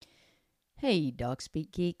Hey, Dog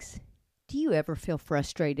Speak Geeks. Do you ever feel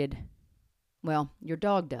frustrated? Well, your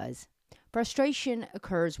dog does. Frustration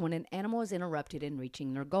occurs when an animal is interrupted in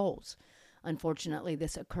reaching their goals. Unfortunately,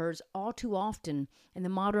 this occurs all too often in the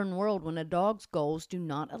modern world when a dog's goals do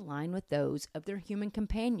not align with those of their human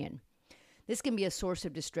companion. This can be a source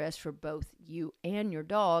of distress for both you and your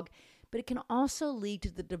dog, but it can also lead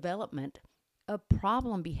to the development of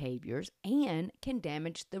problem behaviors and can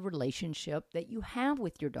damage the relationship that you have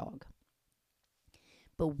with your dog.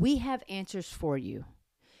 But we have answers for you.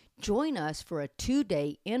 Join us for a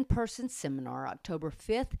 2-day in-person seminar October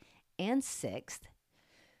 5th and 6th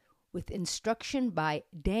with instruction by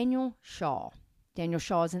Daniel Shaw. Daniel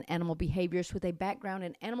Shaw is an animal behaviorist with a background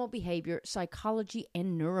in animal behavior, psychology,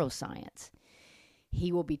 and neuroscience.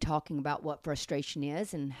 He will be talking about what frustration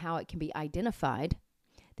is and how it can be identified,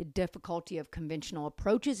 the difficulty of conventional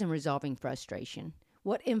approaches in resolving frustration,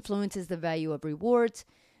 what influences the value of rewards,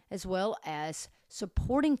 as well as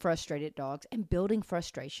supporting frustrated dogs and building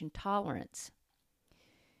frustration tolerance.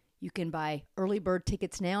 You can buy early bird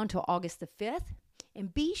tickets now until August the 5th,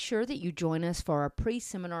 and be sure that you join us for our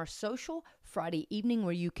pre-seminar social Friday evening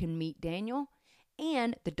where you can meet Daniel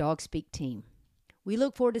and the Dog Speak team. We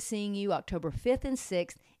look forward to seeing you October 5th and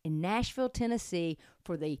 6th in Nashville, Tennessee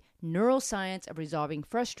for the Neuroscience of Resolving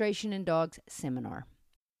Frustration in Dogs seminar.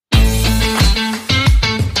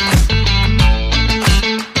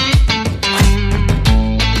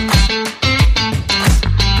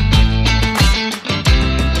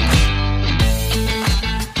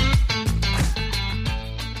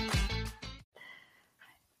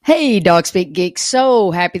 Hey, Dog Speak Geeks.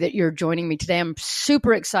 So happy that you're joining me today. I'm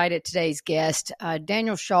super excited. Today's guest,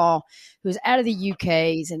 Daniel Shaw, who's out of the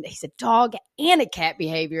UK. He's a dog and a cat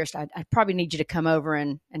behaviorist. I probably need you to come over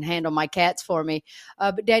and handle my cats for me.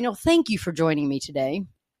 But Daniel, thank you for joining me today.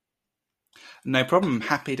 No problem.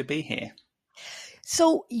 Happy to be here.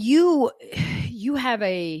 So you've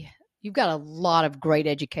got a lot of great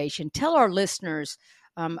education. Tell our listeners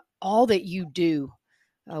all that you do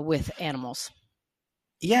with animals.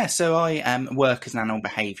 Yeah, so I work as an animal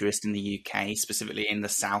behaviourist in the UK, specifically in the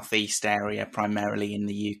southeast area, primarily in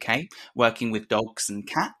the UK, working with dogs and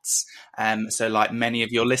cats. So like many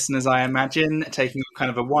of your listeners, I imagine, taking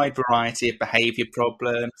kind of a wide variety of behaviour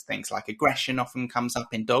problems, things like aggression often comes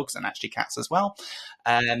up in dogs and actually cats as well.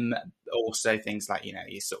 Also things like, your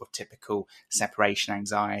sort of typical separation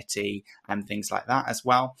anxiety and things like that as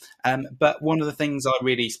well. But one of the things I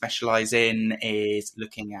really specialise in is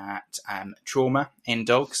looking at trauma in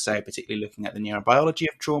dogs, so particularly looking at the neurobiology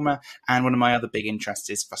of trauma. And one of my other big interests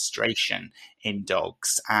is frustration in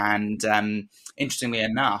dogs. And interestingly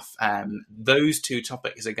enough, those two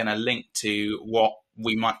topics are going to link to what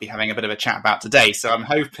we might be having a bit of a chat about today. So I'm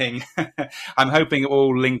hoping it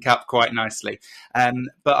will link up quite nicely.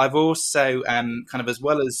 But I've also kind of, as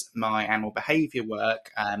well as my animal behavior work,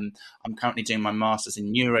 I'm currently doing my master's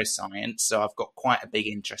in neuroscience. So I've got quite a big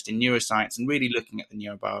interest in neuroscience and really looking at the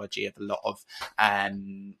neurobiology of a lot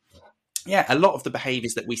of the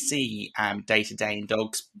behaviors that we see day to day in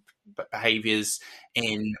dogs, but behaviors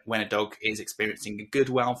in when a dog is experiencing good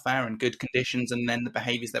welfare and good conditions, and then the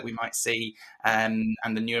behaviors that we might see and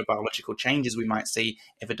the neurobiological changes we might see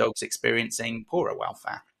if a dog's experiencing poorer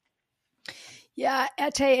welfare. Yeah,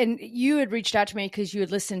 Ate, and you had reached out to me because you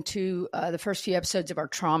had listened to the first few episodes of our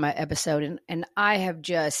trauma episode, and I have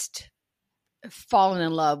just fallen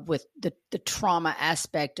in love with the trauma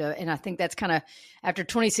aspect of, and I think that's kind of, after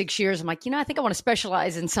 26 years, I'm like, I think I want to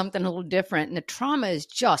specialize in something a little different. And the trauma is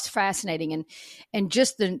just fascinating. And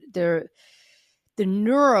just the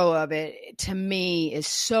neuro of it, to me, is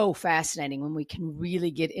so fascinating when we can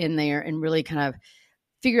really get in there and really kind of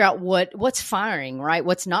figure out what's firing, right?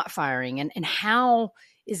 What's not firing, and how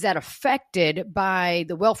is that affected by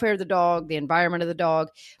the welfare of the dog, the environment of the dog.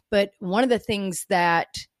 But one of the things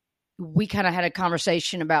that we kind of had a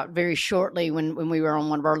conversation about very shortly when we were on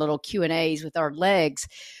one of our little Q&As with our legs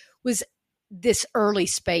was this early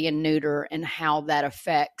spay and neuter and how that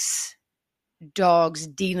affects dogs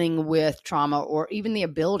dealing with trauma or even the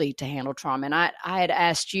ability to handle trauma. And I had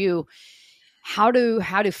asked you, how do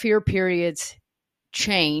fear periods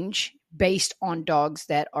change based on dogs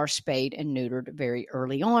that are spayed and neutered very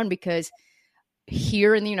early on? Because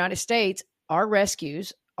here in the United States, our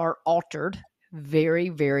rescues are altered very,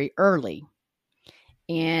 very early.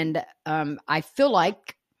 And I feel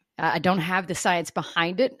like I don't have the science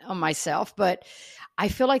behind it on myself, but I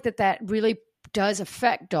feel like that really does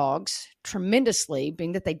affect dogs tremendously,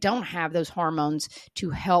 being that they don't have those hormones to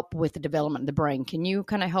help with the development of the brain. Can you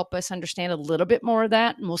kind of help us understand a little bit more of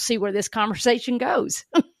that? And we'll see where this conversation goes.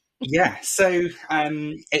 Yeah, so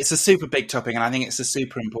it's a super big topic, and I think it's a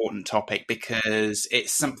super important topic because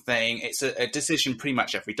it's a decision pretty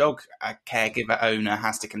much every dog caregiver owner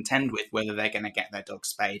has to contend with whether they're going to get their dog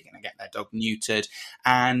spayed, going to get their dog neutered.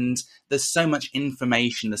 And there's so much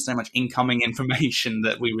information, there's so much incoming information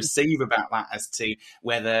that we receive about that as to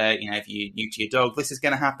whether, if you neuter your dog, this is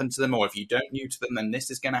going to happen to them, or if you don't neuter them, then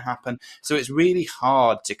this is going to happen. So it's really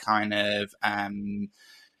hard to kind of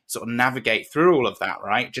sort of navigate through all of that,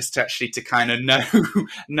 right? Just to actually to kind of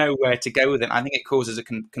know where to go with it. I think it causes a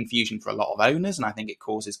confusion for a lot of owners, and I think it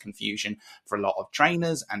causes confusion for a lot of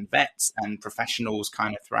trainers and vets and professionals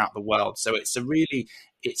kind of throughout the world. So it's a really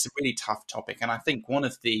tough topic, and I think one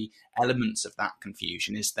of the elements of that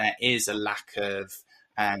confusion is there is a lack of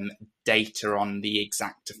data on the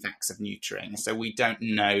exact effects of neutering. So we don't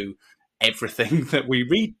know everything that we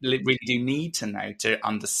really do need to know to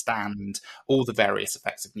understand all the various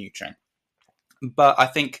effects of neutering. But I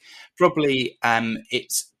think probably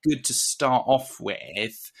it's good to start off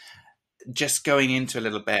with just going into a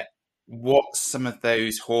little bit what some of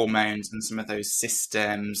those hormones and some of those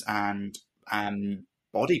systems and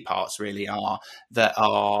body parts really are that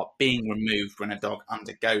are being removed when a dog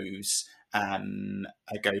undergoes a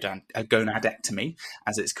gonadectomy,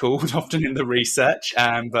 as it's called often in the research,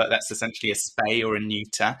 but that's essentially a spay or a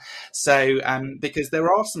neuter. So, because there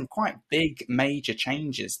are some quite big, major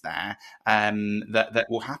changes there that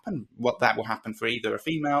will happen. What that will happen for either a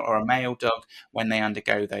female or a male dog when they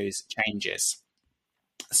undergo those changes.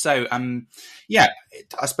 So, yeah,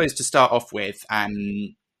 I suppose to start off with,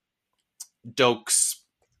 dogs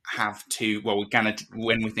have two. Well,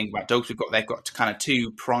 when we think about dogs, they've got kind of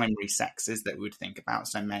two primary sexes that we would think about,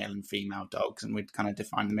 so male and female dogs, and we'd kind of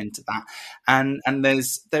define them into that. And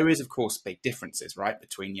there is of course big differences, right,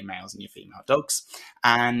 between your males and your female dogs.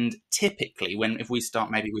 And typically, if we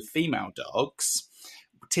start maybe with female dogs,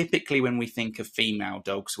 typically when we think of female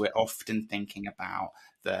dogs, we're often thinking about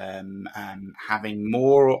them having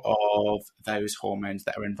more of those hormones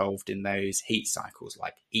that are involved in those heat cycles,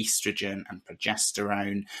 like estrogen and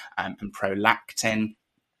progesterone and prolactin.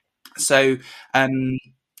 So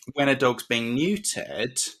when a dog's being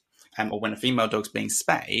neutered, or when a female dog's being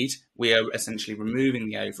spayed, we are essentially removing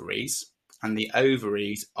the ovaries, and the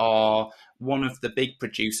ovaries are one of the big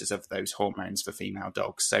producers of those hormones for female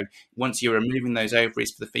dogs. So once you're removing those ovaries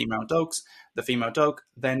for the female dog,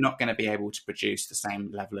 they're not going to be able to produce the same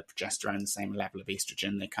level of progesterone, the same level of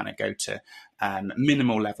estrogen. They kind of go to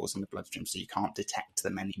minimal levels in the bloodstream, so you can't detect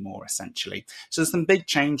them anymore, essentially. So there's some big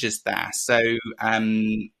changes there. So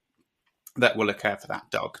that will occur for that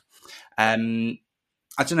dog.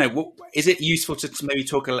 I don't know. Is it useful to maybe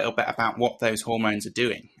talk a little bit about what those hormones are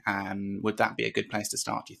doing? Would that be a good place to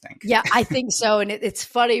start, do you think? Yeah, I think so. And it's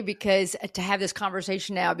funny because to have this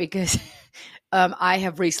conversation now, because I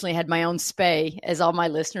have recently had my own spay, as all my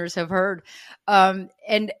listeners have heard.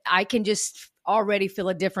 And I can just already feel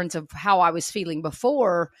a difference of how I was feeling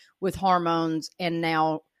before with hormones and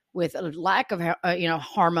now with a lack of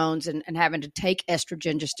hormones and having to take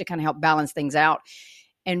estrogen just to kind of help balance things out.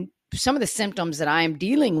 And some of the symptoms that I am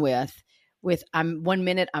dealing with I'm 1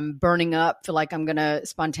 minute I'm burning up, feel like I'm going to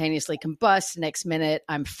spontaneously combust. Next minute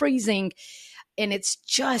I'm freezing. And it's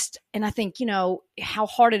just, and I think, how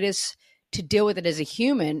hard it is to deal with it as a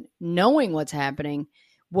human, knowing what's happening,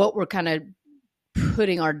 what we're kind of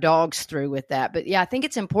putting our dogs through with that. But yeah, I think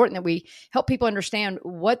it's important that we help people understand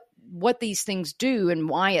what these things do and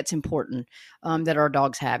why it's important that our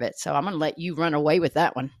dogs have it. So I'm going to let you run away with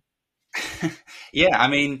that one. Yeah, I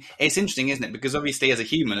mean, it's interesting, isn't it? Because obviously, as a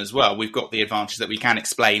human as well, we've got the advantage that we can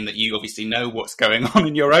explain that you obviously know what's going on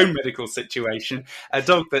in your own medical situation. A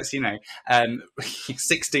dog that's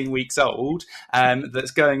 16 weeks old,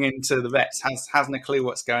 that's going into the vets hasn't a clue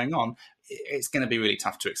what's going on. It's going to be really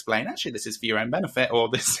tough to explain. Actually, this is for your own benefit, or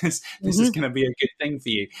this is going to be a good thing for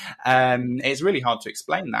you. It's really hard to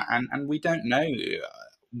explain that, and we don't know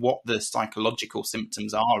what the psychological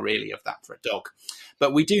symptoms are really of that for a dog.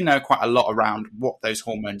 But we do know quite a lot around what those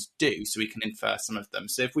hormones do, so we can infer some of them.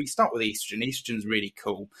 So if we start with estrogen, estrogen's really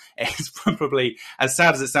cool. It's probably, as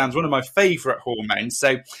sad as it sounds, one of my favourite hormones.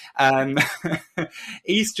 So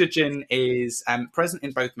estrogen is present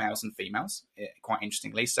in both males and females, quite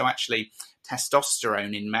interestingly. So actually,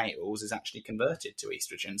 testosterone in males is actually converted to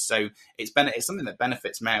estrogen. So it's something that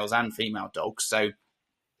benefits males and female dogs. So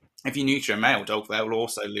if you neuter a male dog, they'll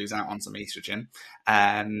also lose out on some estrogen.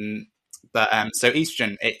 So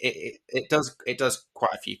estrogen, it does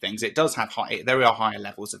quite a few things. It does have there are higher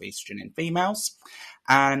levels of estrogen in females,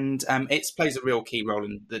 and it plays a real key role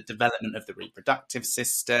in the development of the reproductive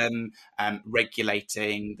system,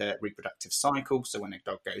 regulating the reproductive cycle. So when a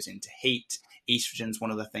dog goes into heat, estrogen is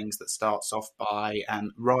one of the things that starts off by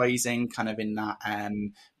rising kind of in that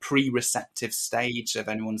pre-receptive stage. So if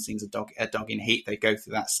anyone sees a dog in heat, they go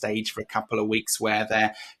through that stage for a couple of weeks where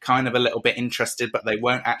they're kind of a little bit interested, but they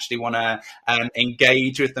won't actually want to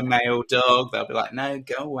engage with the male dog. They'll be like, no,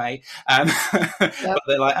 go away. Yep. But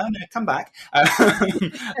they're like, oh no, come back. If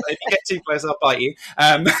you get too close, I'll bite you.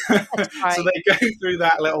 That's So right. they go through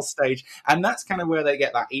that little stage, and that's kind of where they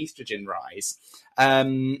get that estrogen rise.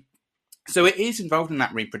 So it is involved in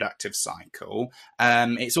that reproductive cycle.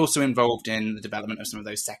 It's also involved in the development of some of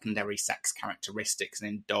those secondary sex characteristics. And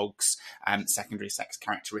in dogs, secondary sex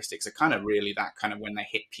characteristics are kind of really that kind of when they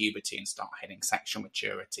hit puberty and start hitting sexual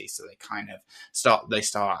maturity. So they kind of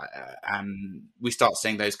we start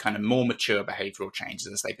seeing those kind of more mature behavioral changes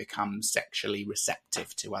as they become sexually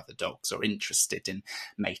receptive to other dogs or interested in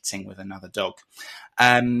mating with another dog.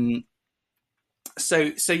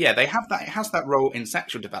 So yeah, they have that. It has that role in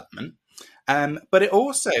sexual development, but it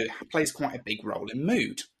also plays quite a big role in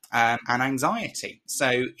mood and anxiety.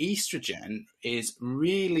 So estrogen is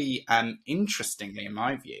really, interestingly, in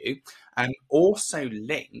my view, also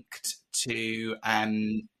linked to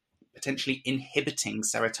potentially inhibiting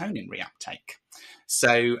serotonin reuptake.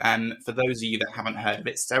 So, for those of you that haven't heard of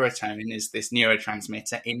it, serotonin is this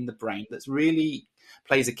neurotransmitter in the brain that's really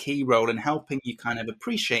plays a key role in helping you kind of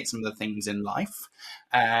appreciate some of the things in life,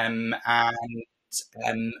 and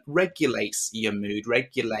regulates your mood,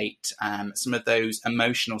 regulate some of those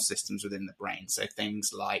emotional systems within the brain. So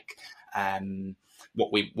things like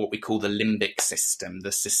what we call the limbic system,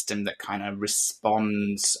 the system that kind of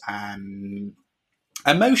responds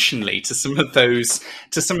emotionally to some of those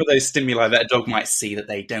stimuli that a dog might see that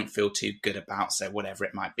they don't feel too good about. So whatever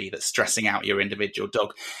it might be that's stressing out your individual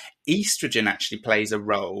dog, estrogen actually plays a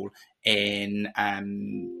role in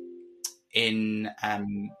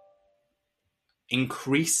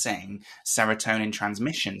increasing serotonin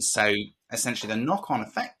transmission. So essentially, the knock-on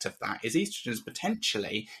effect of that is estrogen is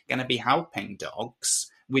potentially going to be helping dogs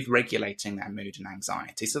with regulating their mood and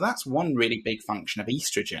anxiety. So that's one really big function of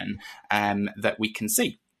estrogen that we can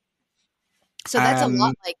see. So that's a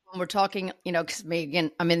lot like when we're talking, because me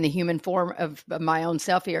again, I'm in the human form of my own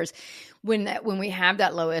self here. Is when we have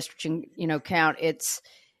that low estrogen, count, it's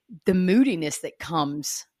the moodiness that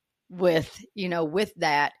comes with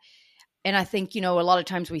that. And I think, a lot of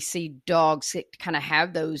times we see dogs that kind of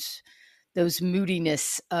have those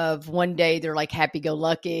moodiness of one day they're like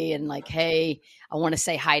happy-go-lucky and like, hey, I want to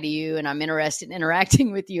say hi to you and I'm interested in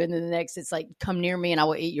interacting with you. And then the next it's like, come near me and I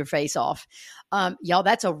will eat your face off. Y'all,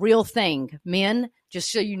 that's a real thing. Men,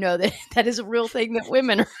 just so you know that is a real thing that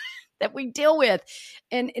women that we deal with.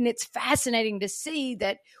 And it's fascinating to see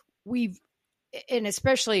that and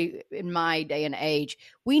especially in my day and age,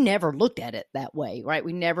 we never looked at it that way, right?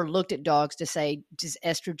 We never looked at dogs to say, does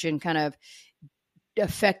estrogen kind of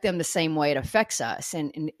affect them the same way it affects us?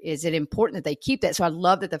 And is it important that they keep that? So I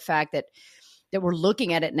love that the fact that we're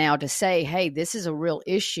looking at it now to say, hey, this is a real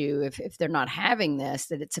issue. If they're not having this,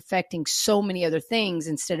 that it's affecting so many other things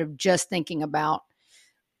instead of just thinking about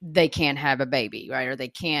they can't have a baby, right? Or they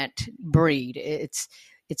can't breed.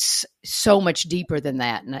 It's so much deeper than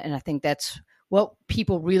that. And I think that's what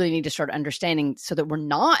people really need to start understanding so that we're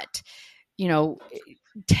not,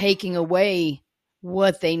 taking away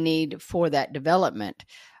what they need for that development.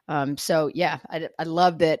 So yeah, I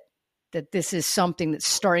love that this is something that's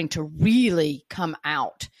starting to really come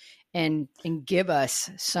out and give us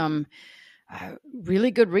some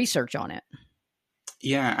really good research on it.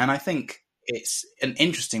 Yeah, and I think it's an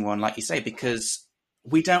interesting one, like you say, because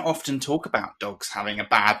we don't often talk about dogs having a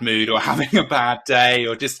bad mood or having a bad day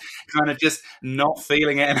or just kind of just not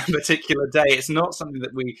feeling it in a particular day. It's not something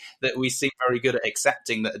that we seem very good at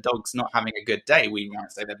accepting, that a dog's not having a good day. We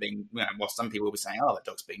might say they're being, well, some people will be saying, oh, that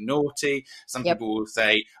dog's being naughty. Some Yep. people will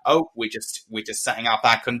say, oh, we're just setting up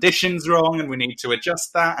our conditions wrong and we need to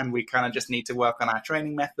adjust that and we kind of just need to work on our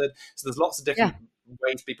training method. So there's lots of different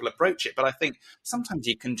ways people approach it. But I think sometimes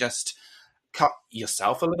you can just cut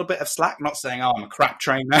yourself a little bit of slack, not saying, oh, I'm a crap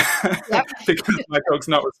trainer Yep. because my dog's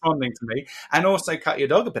not responding to me, and also cut your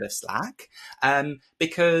dog a bit of slack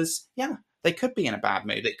because, yeah, they could be in a bad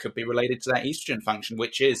mood. It could be related to that estrogen function,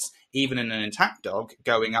 which is, even in an intact dog,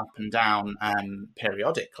 going up and down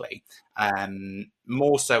periodically,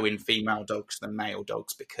 more so in female dogs than male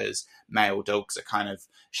dogs, because male dogs are kind of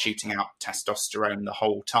shooting out testosterone the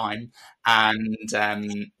whole time. And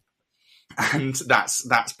and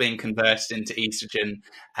that's being converted into estrogen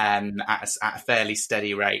at a fairly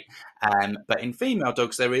steady rate. But in female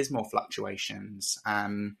dogs, there is more fluctuations.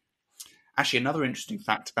 Actually, another interesting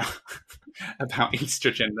fact about about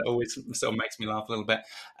estrogen that always sort of makes me laugh a little bit.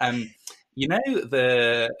 You know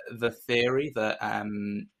the theory that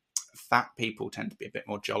fat people tend to be a bit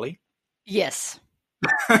more jolly. Yes,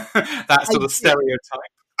 That I sort of do. Yes.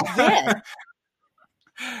 stereotype.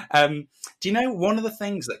 Do you know one of the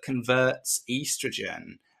things that converts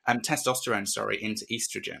testosterone, sorry, into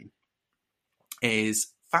estrogen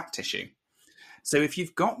is fat tissue. So if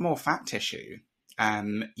you've got more fat tissue,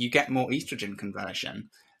 you get more estrogen conversion,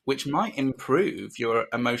 which might improve your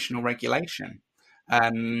emotional regulation.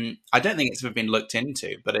 I don't think it's ever been looked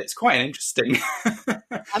into, but it's quite interesting.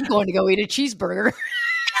 I'm going to go eat a cheeseburger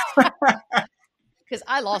because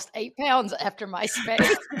I lost 8 pounds after my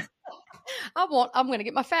spay. I'm going to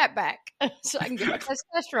get my fat back so I can get my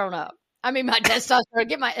testosterone up. I mean, my testosterone,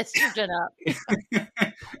 get my estrogen up.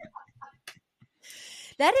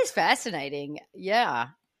 That is fascinating. Yeah,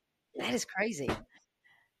 that is crazy.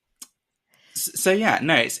 So yeah,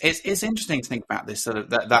 no, it's interesting to think about this sort of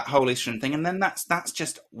that whole estrogen thing, and then that's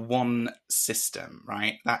just one system,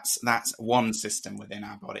 right? That's one system within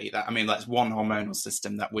our body. That I mean, that's one hormonal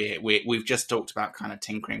system that we've just talked about, kind of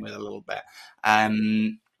tinkering with a little bit.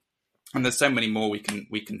 And there's so many more we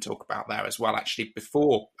can talk about there as well. Actually,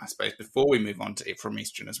 before we move on to it from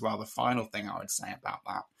estrogen as well, the final thing I would say about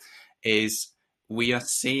that is we are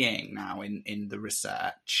seeing now in the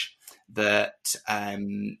research that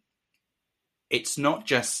it's not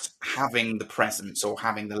just having the presence or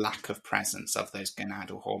having the lack of presence of those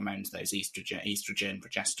gonadal hormones, those estrogen,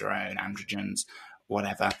 progesterone, androgens,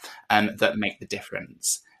 whatever, that make the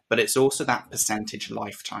difference. But it's also that percentage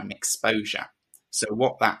lifetime exposure. So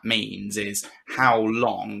what that means is how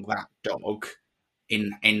long that dog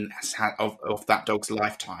of that dog's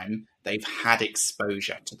lifetime they've had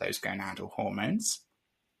exposure to those gonadal hormones.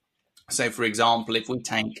 So, for example, if we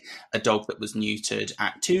take a dog that was neutered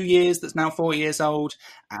at 2 years that's now 4 years old,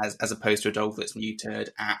 as opposed to a dog that's neutered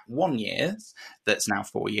at 1 year that's now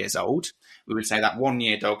 4 years old, we would say that 1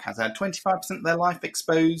 year dog has had 25% of their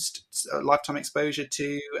lifetime exposure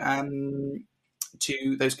to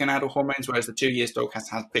those gonadal hormones, whereas the 2 years dog has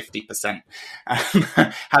had 50%.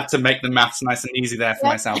 Had to make the maths nice and easy there for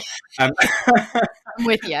Yep. myself. I'm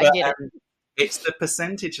with you. I But get it. it's the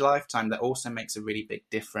percentage lifetime that also makes a really big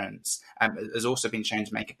difference. Has also been shown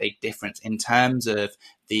to make a big difference in terms of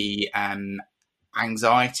the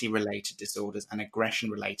anxiety related disorders and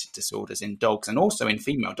aggression related disorders in dogs, and also in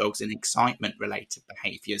female dogs in excitement related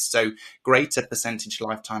behaviors. So greater percentage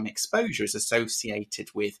lifetime exposure is associated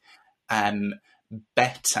with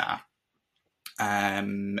better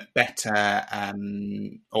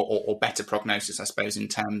or better prognosis, I suppose, in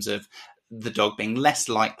terms of the dog being less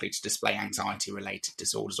likely to display anxiety-related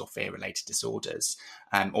disorders or fear-related disorders,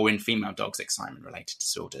 or in female dogs, excitement-related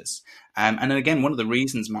disorders. And then again, one of the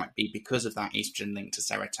reasons might be because of that estrogen linked to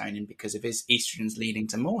serotonin, because if estrogen's leading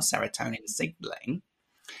to more serotonin signaling,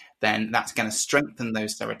 then that's going to strengthen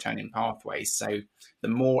those serotonin pathways. So the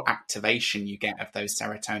more activation you get of those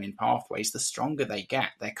serotonin pathways, the stronger they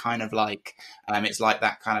get. They're kind of like, it's like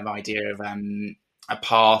that kind of idea of a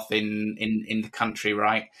path in the country,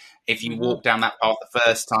 right? If you walk down that path the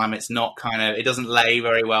first time, it's not it doesn't lay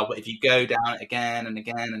very well. But if you go down it again and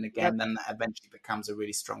again and again, Yep. then that eventually becomes a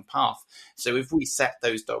really strong path. So if we set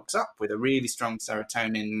those dogs up with a really strong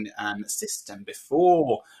serotonin system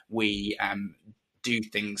before we do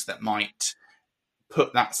things that might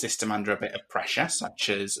put that system under a bit of pressure, such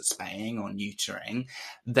as spaying or neutering,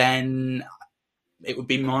 then it would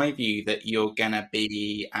be my view that you're going to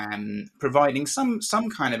be providing some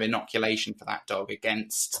kind of inoculation for that dog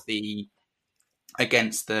against the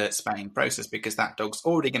spaying process, because that dog's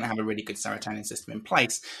already going to have a really good serotonin system in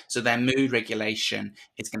place. So their mood regulation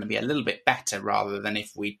is going to be a little bit better, rather than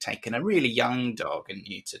if we'd taken a really young dog and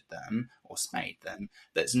neutered them or spayed them,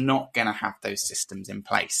 that's not going to have those systems in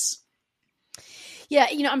place. Yeah,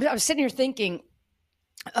 I was sitting here thinking,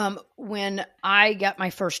 when I got my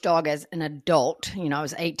first dog as an adult, I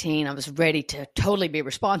was 18, I was ready to totally be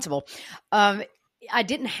responsible. I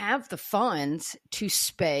didn't have the funds to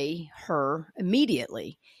spay her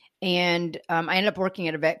immediately. And I ended up working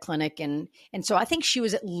at a vet clinic. And so I think she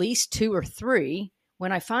was at least 2 or 3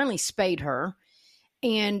 when I finally spayed her.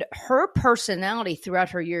 And her personality throughout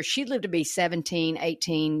her years, she lived to be 17,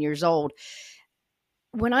 18 years old.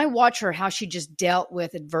 When I watch her, how she just dealt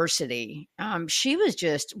with adversity, she was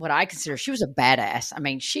just what I consider, she was a badass. I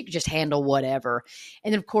mean, she could just handle whatever.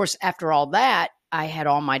 And then, of course, after all that, I had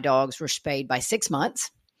all my dogs were spayed by 6 months.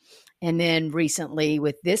 And then recently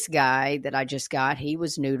with this guy that I just got, he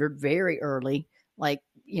was neutered very early, like,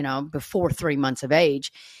 before 3 months of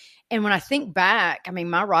age. And when I think back, I mean,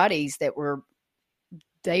 my Rotties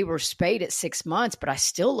they were spayed at 6 months, but I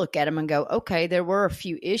still look at them and go, okay, there were a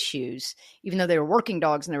few issues. Even though they were working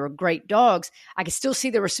dogs and they were great dogs, I could still see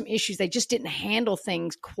there were some issues. They just didn't handle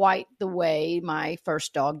things quite the way my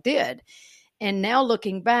first dog did. And now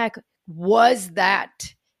looking back, was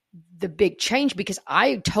that the big change? Because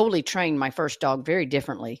I totally trained my first dog very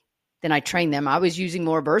differently than I trained them. I was using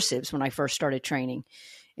more aversives when I first started training.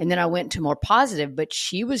 And then I went to more positive, but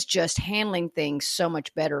she was just handling things so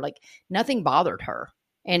much better. Like nothing bothered her.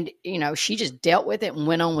 And, she just dealt with it and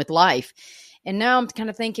went on with life. And now I'm kind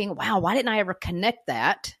of thinking, wow, why didn't I ever connect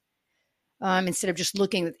that? Instead of just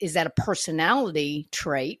looking, is that a personality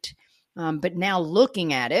trait? But now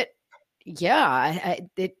looking at it, yeah,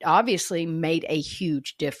 it obviously made a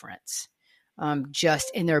huge difference,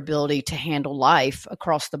 just in their ability to handle life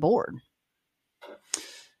across the board.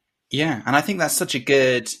 Yeah, and I think that's such a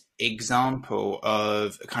good example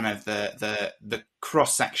of kind of the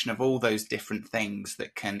cross section of all those different things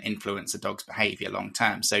that can influence a dog's behavior long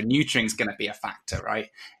term. So neutering is going to be a factor, right,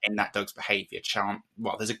 in that dog's behavior.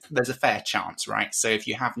 Well, there's a fair chance, right? So if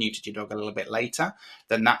you have neutered your dog a little bit later,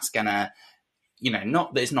 then that's going to,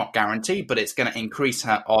 not that it's not guaranteed, but it's going to increase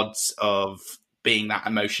her odds of being that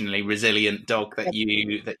emotionally resilient dog that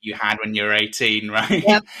you had when you were 18, right?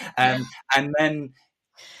 Yep. And then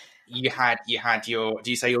you had your,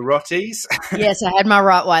 do you say your Rotties? Yes, I had my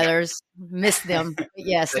Rottweilers. Missed them. But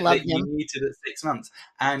yes, that loved you them. needed at 6 months.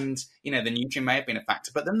 And, the nutrient may have been a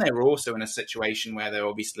factor, but then they were also in a situation where they're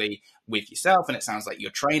obviously with yourself, and it sounds like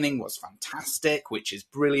your training was fantastic, which is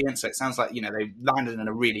brilliant. So it sounds like, they landed in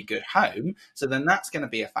a really good home. So then that's going to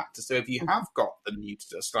be a factor. So if you have got the neuter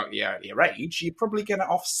at a slightly earlier age, you're probably going to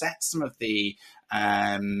offset some of the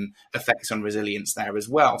effects on resilience there as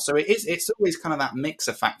well. So it's always kind of that mix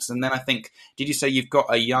of factors. And then I think, did you say you've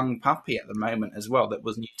got a young puppy at the moment as well that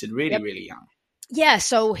was neutered really, Yep. really young? Yeah,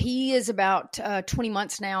 so he is about 20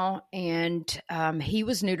 months now, and he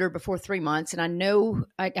was neutered before 3 months. And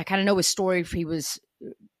I kind of know his story. If he was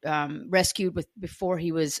rescued before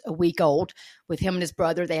he was a week old with him and his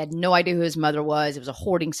brother. They had no idea who his mother was. It was a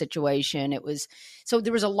hoarding situation. So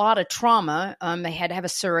there was a lot of trauma. They had to have a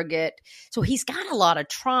surrogate. So he's got a lot of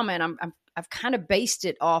trauma, and I've kind of based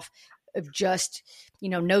it off of just,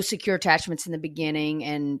 no secure attachments in the beginning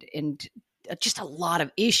and just a lot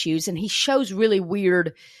of issues. And he shows really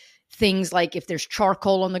weird things, like if there's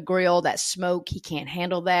charcoal on the grill, that smoke, he can't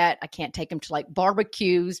handle that. I can't take him to like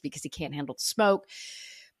barbecues because he can't handle the smoke.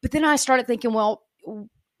 But then I started thinking, well,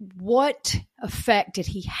 what effect did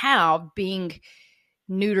he have being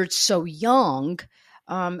neutered so young?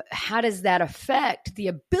 How does that affect the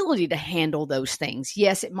ability to handle those things?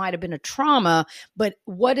 Yes, it might have been a trauma, but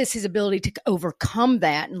what is his ability to overcome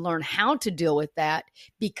that and learn how to deal with that,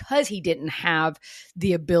 because he didn't have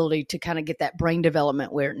the ability to kind of get that brain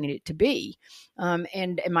development where it needed to be?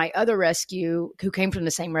 And my other rescue, who came from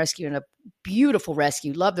the same rescue, and a beautiful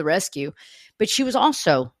rescue, loved the rescue, but she was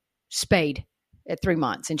also spayed at 3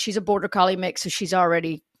 months, and she's a border collie mix, so she's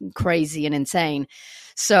already crazy and insane.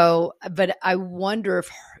 So, but I wonder if,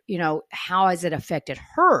 how has it affected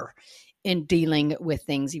her in dealing with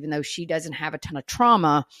things, even though she doesn't have a ton of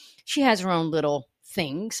trauma. She has her own little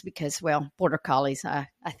things because, well, border collies, I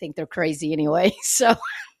think they're crazy anyway. So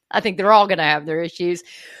I think they're all going to have their issues.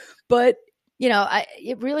 But,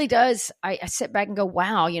 it really does. I sit back and go,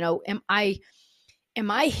 wow, am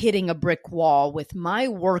I hitting a brick wall with my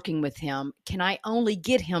working with him? Can I only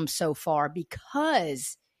get him so far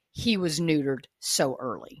because he was neutered so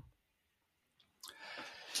early?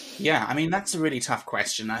 Yeah, I mean that's a really tough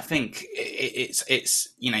question. I think it's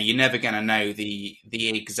you're never going to know the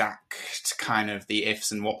exact kind of the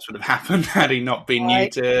ifs and what's would have happened had he not been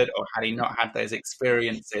Right. neutered or had he not had those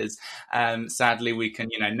experiences. Sadly, we can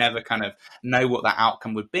never kind of know what that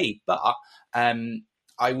outcome would be. But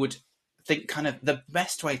I would think kind of the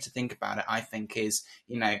best way to think about it, I think, is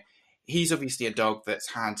he's obviously a dog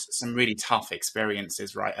that's had some really tough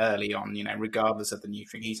experiences right early on, regardless of the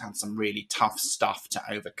neutering. He's had some really tough stuff to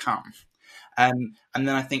overcome. And then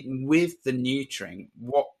I think with the neutering,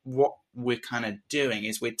 what we're kind of doing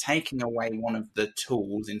is we're taking away one of the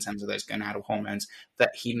tools in terms of those gonadal hormones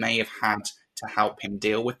that he may have had to help him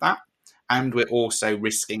deal with that. And we're also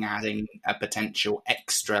risking adding a potential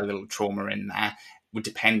extra little trauma in there,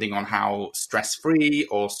 depending on how stress-free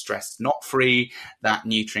or stress-not-free that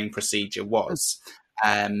neutering procedure was.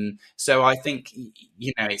 So I think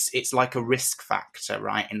it's like a risk factor,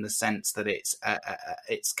 right? In the sense that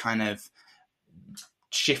it's kind of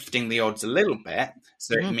shifting the odds a little bit.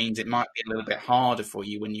 So it Mhm. means it might be a little bit harder for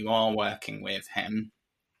you when you are working with him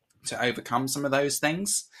to overcome some of those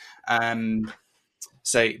things.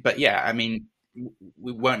 But yeah, I mean,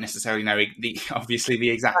 we won't necessarily know obviously the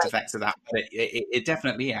exact Right. effects of that, but it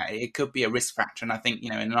definitely, yeah, it could be a risk factor. And I think,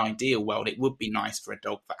 in an ideal world, it would be nice for a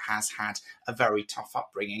dog that has had a very tough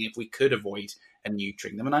upbringing if we could avoid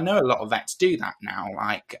neutering them. And I know a lot of vets do that now.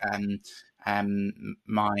 Like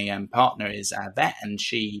my partner is a vet, and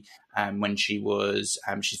she when she was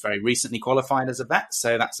she's very recently qualified as a vet,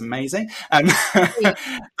 so that's amazing. Sweet.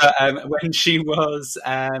 But when she was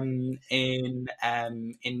in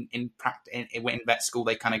vet school,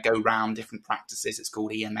 they kind of go round different practices. It's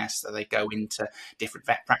called EMS, so they go into different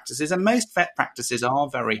vet practices, and most vet practices are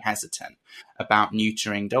very hesitant about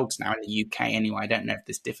neutering dogs now, in the UK anyway. I don't know if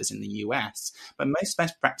this differs in the US, but most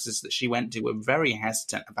vet practices that she went to were very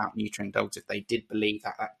hesitant about neutering dogs if they did believe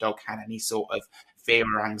that that dog had any sort of fear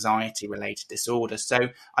or anxiety related disorder. So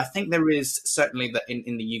I think there is certainly that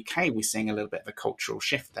in the UK, we're seeing a little bit of a cultural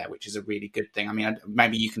shift there, which is a really good thing. I mean,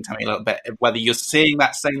 maybe you can tell me a little bit whether you're seeing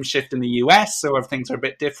that same shift in the US or if things are a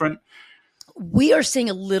bit different. We are seeing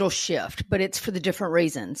a little shift, but it's for the different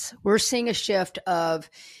reasons. We're seeing a shift of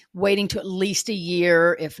waiting to at least a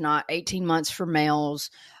year, if not 18 months for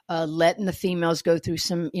males, letting the females go through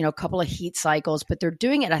some, a couple of heat cycles, but they're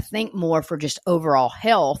doing it, I think, more for just overall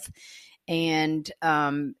health and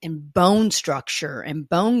bone structure and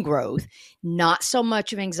bone growth, not so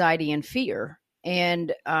much of anxiety and fear.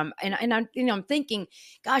 And I'm thinking,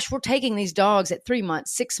 gosh, we're taking these dogs at 3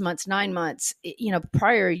 months, 6 months, 9 months,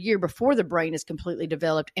 prior a year before the brain is completely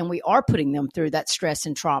developed, and we are putting them through that stress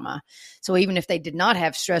and trauma. So even if they did not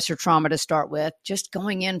have stress or trauma to start with, just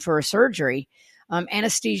going in for a surgery,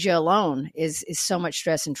 anesthesia alone is so much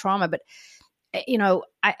stress and trauma. But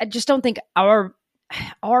I just don't think our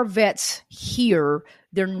vets here,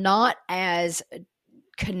 they're not as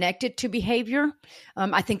connected to behavior.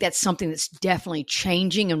 I think that's something that's definitely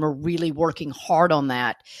changing, and we're really working hard on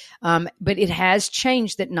that. But it has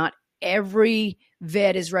changed that not every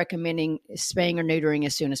vet is recommending spaying or neutering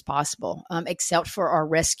as soon as possible, except for our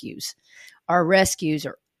rescues. Our rescues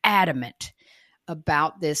are adamant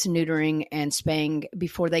about this neutering and spaying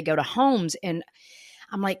before they go to homes. And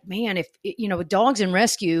I'm like, man, if, with dogs in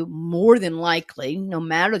rescue, more than likely, no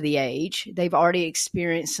matter the age, they've already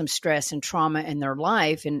experienced some stress and trauma in their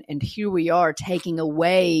life. And here we are taking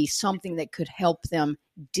away something that could help them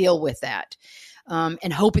deal with that,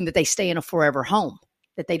 and hoping that they stay in a forever home,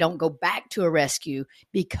 that they don't go back to a rescue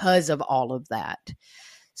because of all of that.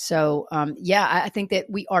 So, I think that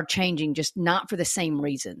we are changing, just not for the same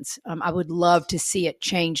reasons. I would love to see it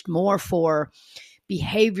changed more for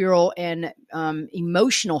behavioral and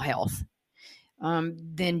emotional health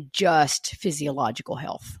than just physiological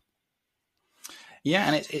health. Yeah,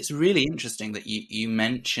 and it's really interesting that you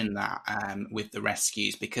mention that with the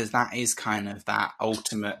rescues, because that is kind of that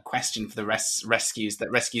ultimate question for the rescues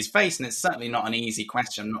that rescues face, and it's certainly not an easy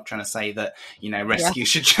question. I'm not trying to say that Yeah, rescues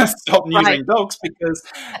should just stop right. using dogs,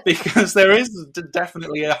 because there is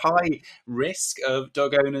definitely a high risk of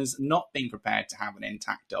dog owners not being prepared to have an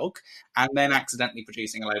intact dog, and then accidentally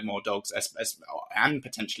producing a load more dogs, and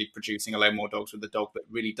potentially producing a load more dogs with a dog that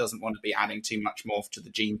really doesn't want to be adding too much more to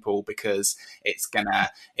the gene pool, because it's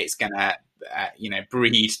gonna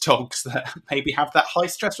breed dogs that maybe have that high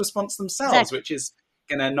stress response themselves, Exactly. which is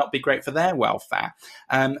gonna not be great for their welfare.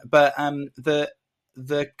 But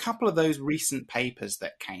the couple of those recent papers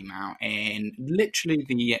that came out in literally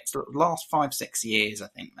the last 5-6 years, I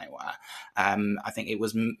think they were. I think it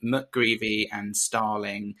was McGreevy and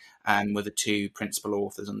Starling were the two principal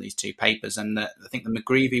authors on these two papers. And I think the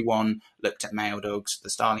McGreevy one looked at male dogs, the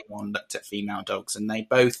Starling one looked at female dogs, and they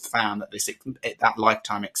both found that that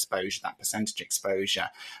lifetime exposure, that percentage exposure,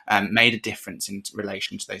 made a difference in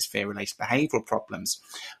relation to those fear-related behavioural problems.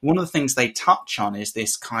 One of the things they touch on is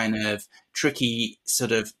this kind of tricky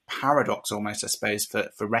sort of paradox almost, I suppose,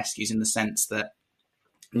 for rescues, in the sense that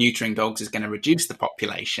neutering dogs is going to reduce the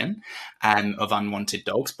population of unwanted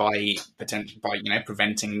dogs by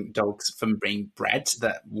preventing dogs from being bred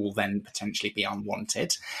that will then potentially be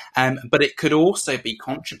unwanted. But it could also be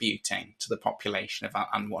contributing to the population of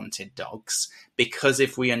unwanted dogs, because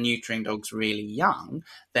if we are neutering dogs really young,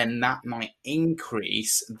 then that might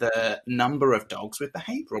increase the number of dogs with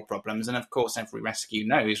behavioural problems. And of course, every rescue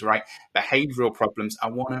knows, right, behavioural problems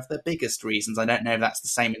are one of the biggest reasons. I don't know if that's the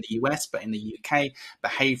same in the US, but in the UK,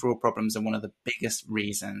 behavioural behavioral problems are one of the biggest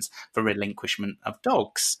reasons for relinquishment of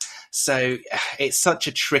dogs. So it's such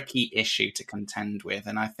a tricky issue to contend with.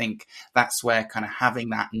 And I think that's where kind of having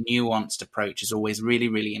that nuanced approach is always really,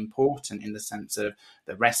 really important, in the sense of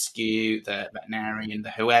the rescue, the veterinarian,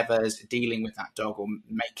 the whoever's dealing with that dog or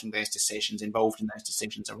making those decisions, involved in those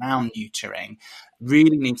decisions around neutering,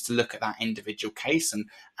 really needs to look at that individual case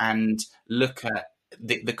and look at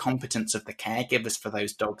the competence of the caregivers for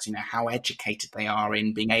those dogs, how educated they are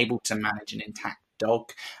in being able to manage an intact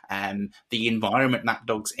dog, the environment that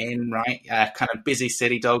dog's in, right? Kind of busy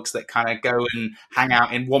city dogs that kind of go and hang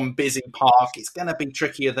out in one busy park, it's going to be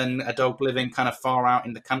trickier than a dog living kind of far out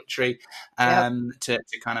in the country, Yep. to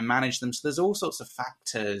kind of manage them. So there's all sorts of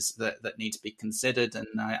factors that need to be considered.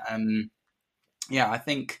 And I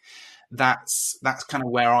think that's kind of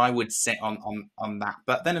where I would sit on that.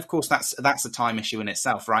 But then, of course, that's a time issue in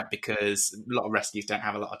itself, right? Because a lot of rescues don't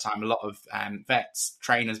have a lot of time. A lot of vets,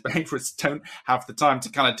 trainers, behaviorists don't have the time to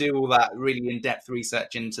kind of do all that really in-depth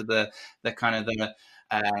research into the kind of the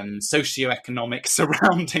socioeconomic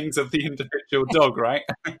surroundings of the individual dog, right?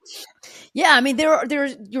 Yeah, I mean,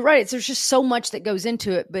 there's you're right. There's just so much that goes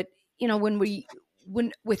into it. But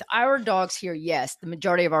when with our dogs here, yes, the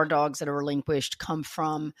majority of our dogs that are relinquished come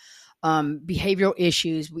from behavioral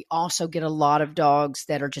issues. We also get a lot of dogs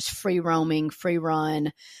that are just free roaming, free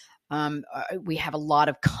run. We have a lot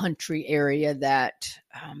of country area that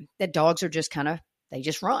dogs are just they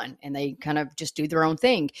just run and they kind of just do their own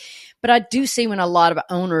thing. But I do see when a lot of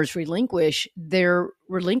owners relinquish, they're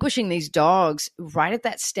relinquishing these dogs right at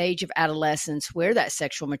that stage of adolescence where that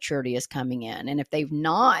sexual maturity is coming in. And if they've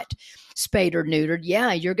not spayed or neutered,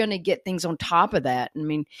 you're going to get things on top of that. I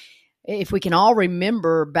mean, if we can all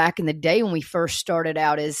remember back in the day when we first started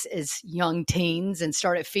out as young teens and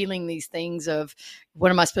started feeling these things of what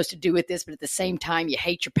am I supposed to do with this? But at the same time, you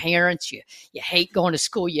hate your parents, you hate going to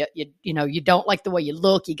school, you don't like the way you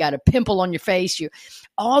look, you got a pimple on your face,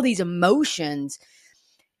 all these emotions,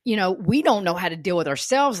 we don't know how to deal with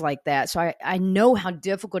ourselves like that. So I know how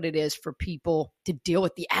difficult it is for people to deal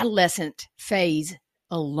with the adolescent phase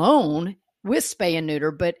alone with spay and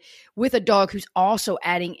neuter, but with a dog who's also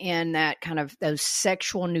adding in that kind of those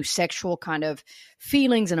new sexual kind of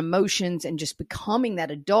feelings and emotions and just becoming that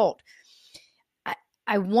adult.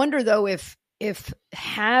 I wonder though if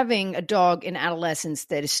having a dog in adolescence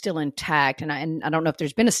that is still intact, and I don't know if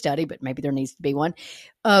there's been a study, but maybe there needs to be one,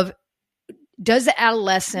 of does the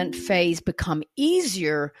adolescent phase become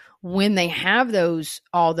easier when they have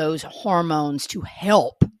all those hormones to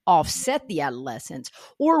help offset the adolescence,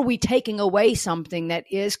 or are we taking away something that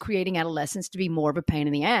is creating adolescence to be more of a pain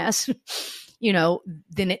in the ass,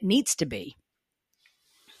 than it needs to be?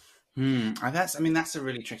 That's a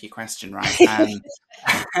really tricky question, right?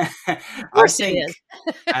 Of course it is.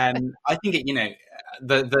 I think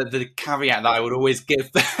the caveat that I would always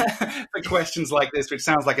give for questions like this, which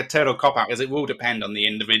sounds like a total cop out, is it will depend on the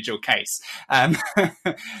individual case.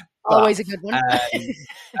 Always a good one.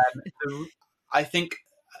 I think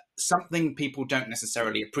something people don't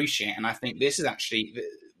necessarily appreciate, and I think this is actually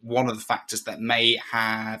one of the factors that may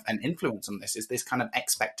have an influence on this, is this kind of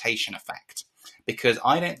expectation effect. Because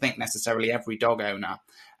I don't think necessarily every dog owner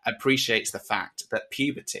appreciates the fact that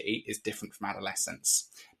puberty is different from adolescence.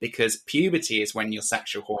 Because puberty is when your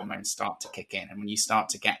sexual hormones start to kick in and when you start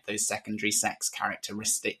to get those secondary sex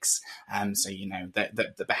characteristics. So,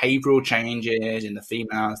 the behavioral changes in the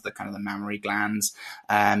females, the kind of the mammary glands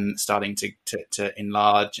starting to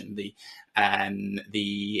enlarge, and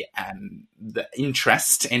the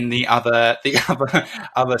interest in the other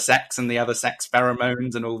sex and the other sex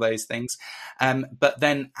pheromones and all those things. But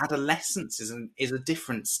then adolescence is a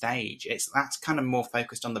different stage. That's kind of more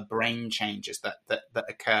focused on the brain changes that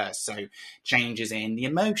occur. So changes in the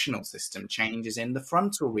emotional system, changes in the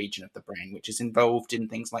frontal region of the brain, which is involved in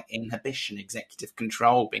things like inhibition, executive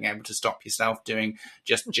control, being able to stop yourself doing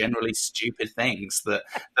just generally stupid things that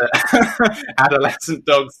adolescent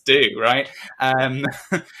dogs do, right?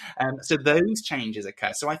 So those changes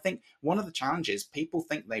occur. So I think one of the challenges, people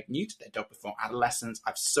think they've neutered their dog before adolescence.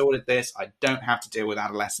 I've sorted this. I don't have to deal with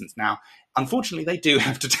adolescence now. Unfortunately, they do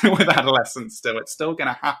have to deal with adolescence still. It's still going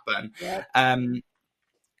to happen. Yep.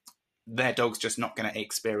 Their dog's just not going to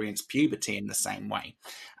experience puberty in the same way.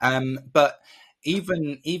 But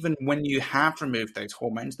even when you have removed those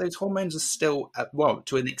hormones are still, well,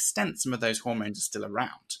 to an extent, some of those hormones are still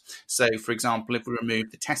around. So, for example, if we remove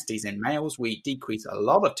the testes in males, we decrease a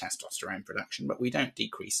lot of testosterone production, but we don't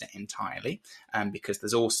decrease it entirely, because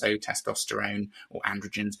there's also testosterone or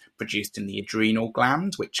androgens produced in the adrenal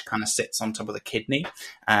gland, which kind of sits on top of the kidney.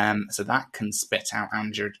 So that can spit out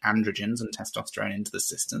androgens and testosterone into the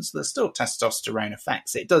system. So there's still testosterone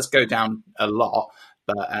effects. It does go down a lot,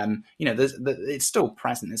 but it's still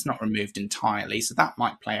present. It's not removed entirely, so that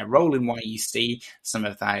might play a role in why you see some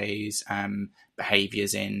of those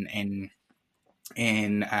behaviours in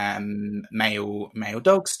male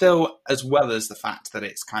dogs still, as well as the fact that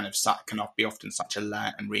it's kind of can be often such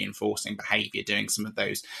alert and reinforcing behaviour, doing some of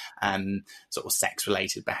those sort of sex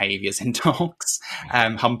related behaviours in dogs,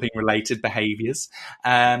 humping related behaviours.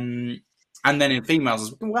 And then in females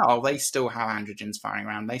as well, they still have androgens firing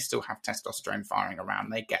around. They still have testosterone firing around.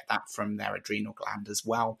 They get that from their adrenal gland as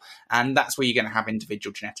well. And that's where you're going to have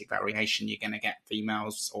individual genetic variation. You're going to get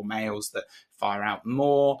females or males that fire out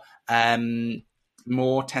more testosterone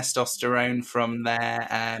from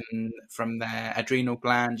their adrenal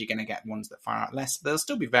gland. You're going to get ones that fire out less. There'll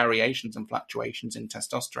still be variations and fluctuations in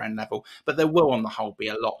testosterone level, but there will on the whole be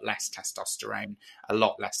a lot less testosterone, a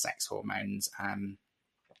lot less sex hormones,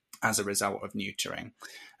 as a result of neutering.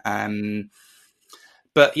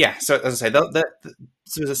 But yeah, so as I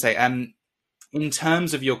say, in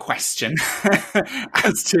terms of your question,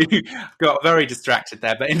 got very distracted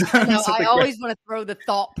there, but in terms of I always want to throw the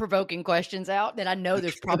thought-provoking questions out that I know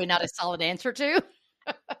there's probably not a solid answer to.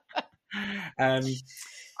 I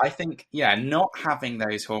think, not having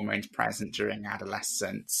those hormones present during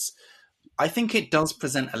adolescence, I think it does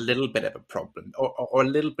present a little bit of a problem or a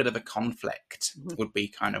little bit of a conflict would be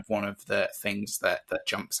kind of one of the things that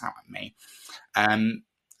jumps out at me.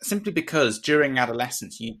 Simply because during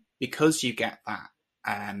adolescence, because you get that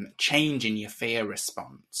change in your fear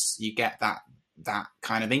response, you get that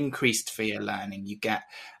kind of increased fear learning, you get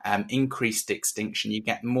increased extinction, you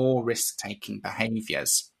get more risk-taking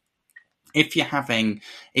behaviors. If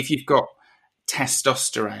you've got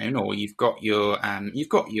testosterone or you've got your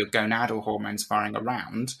gonadal hormones firing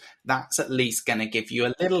around, that's at least going to give you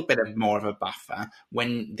a little bit of more of a buffer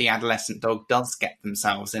when the adolescent dog does get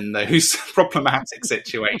themselves in those problematic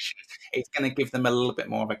situations. It's going to give them a little bit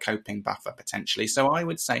more of a coping buffer potentially. So I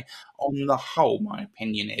would say on the whole, my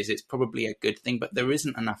opinion is it's probably a good thing, but there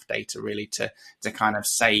isn't enough data really to kind of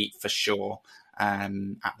say for sure at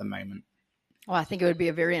the moment. Well, I think it would be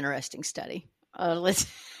a very interesting study.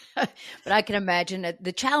 But I can imagine that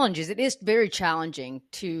the challenges, it is very challenging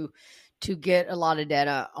to get a lot of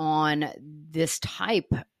data on this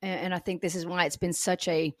type. And I think this is why it's been such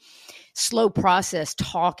a slow process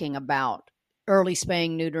talking about early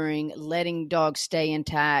spaying, neutering, letting dogs stay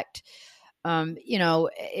intact.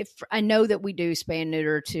 If I know that we do spay and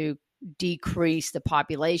neuter to decrease the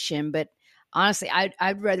population, but honestly,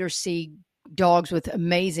 I'd rather see dogs with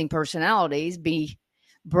amazing personalities be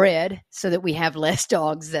bred so that we have less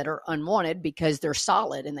dogs that are unwanted because they're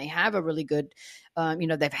solid and they have a really good,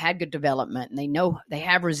 they've had good development and they know they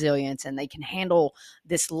have resilience and they can handle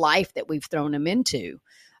this life that we've thrown them into,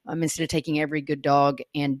 instead of taking every good dog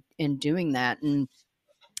and doing that. And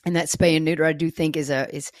that spay and neuter, I do think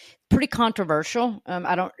is pretty controversial.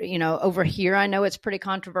 I don't, over here, I know it's pretty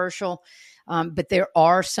controversial, but there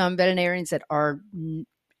are some veterinarians that are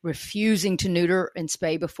refusing to neuter and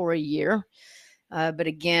spay before a year. But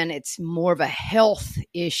again, it's more of a health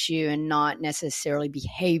issue and not necessarily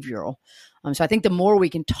behavioral. So I think the more we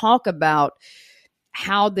can talk about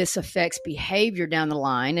how this affects behavior down the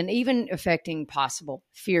line and even affecting possible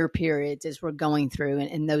fear periods as we're going through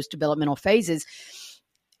in those developmental phases,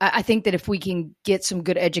 I think that if we can get some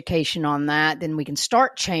good education on that, then we can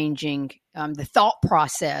start changing the thought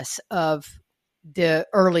process of the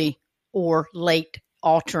early or late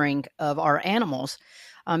altering of our animals.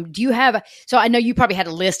 Do you have so I know you probably had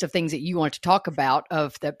a list of things that you want to talk about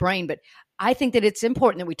of the brain, but I think that it's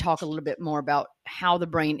important that we talk a little bit more about how the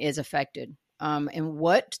brain is affected, and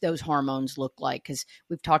what those hormones look like. Because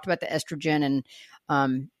we've talked about the estrogen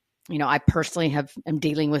and, I personally am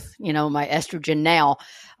dealing with, my estrogen now.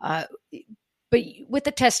 But with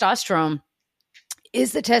the testosterone,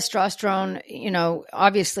 is the testosterone,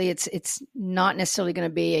 obviously it's not necessarily going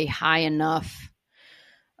to be a high enough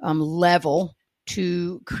level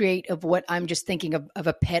to create of what I'm just thinking of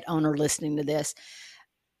a pet owner listening to this.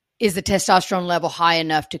 Is the testosterone level high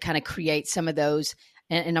enough to kind of create some of those,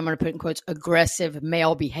 and I'm going to put in quotes, aggressive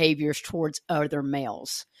male behaviors towards other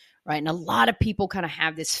males, right? And a lot of people kind of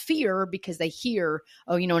have this fear because they hear,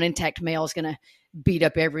 an intact male is going to beat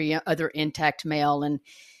up every other intact male. And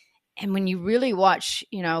And when you really watch,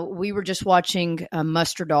 we were just watching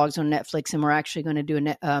Muster Dogs on Netflix, and we're actually going to do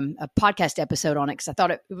a podcast episode on it because I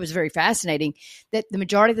thought it was very fascinating that the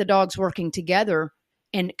majority of the dogs working together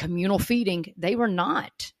in communal feeding, they were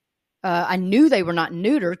not. I knew they were not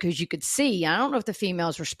neutered because you could see. I don't know if the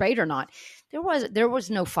females were spayed or not. There was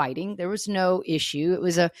no fighting. There was no issue. It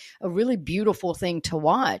was a really beautiful thing to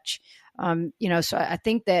watch. So I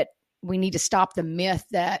think that we need to stop the myth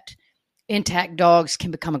that intact dogs can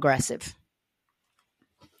become aggressive.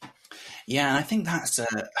 Yeah, and I think that's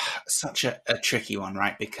such a tricky one,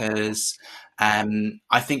 right? Because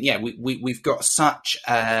I think, we've got such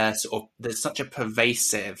a there's such a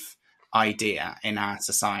pervasive idea in our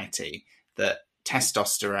society that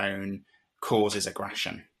testosterone causes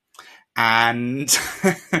aggression. And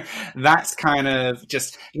that's kind of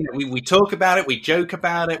just, we talk about it, we joke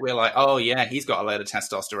about it, we're like, oh yeah, he's got a load of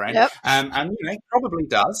testosterone. Yep. And he probably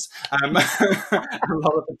does a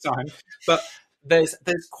lot of the time. But there's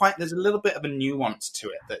a little bit of a nuance to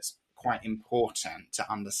it that's quite important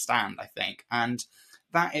to understand, I think. And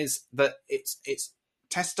that is that it's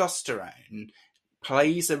testosterone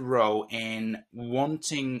plays a role in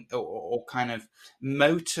wanting or kind of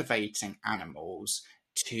motivating animals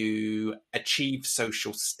to achieve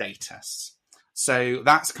social status. So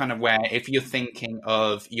that's kind of where, if you're thinking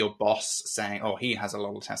of your boss saying, oh, he has a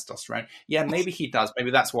lot of testosterone. Yeah, maybe he does. Maybe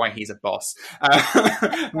that's why he's a boss.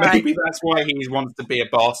 Maybe that's why he wants to be a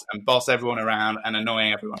boss and boss everyone around and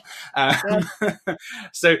annoying everyone.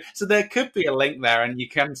 So there could be a link there, and you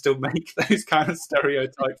can still make those kind of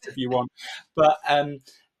stereotypes if you want. But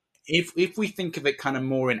if we think of it kind of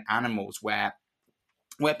more in animals, where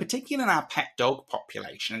particularly in our pet dog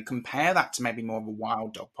population, and compare that to maybe more of a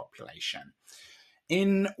wild dog population.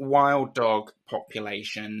 In wild dog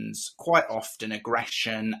populations, quite often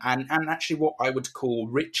aggression and actually what I would call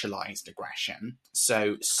ritualized aggression,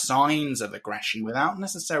 so signs of aggression without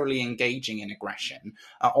necessarily engaging in aggression,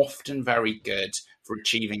 are often very good for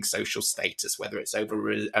achieving social status, whether it's over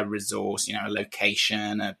a resource, a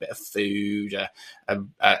location, a bit of food,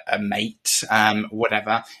 a mate,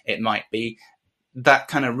 whatever it might be. That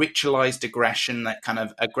kind of ritualized aggression, that kind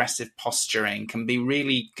of aggressive posturing can be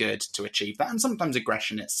really good to achieve that. And sometimes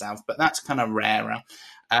aggression itself, but that's kind of rarer.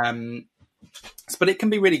 But it can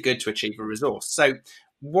be really good to achieve a resource. So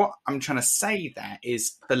what I'm trying to say there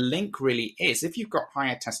is the link really is, if you've got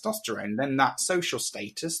higher testosterone, then that social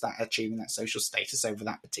status, that achieving that social status over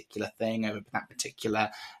that particular thing, over that particular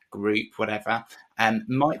group, whatever,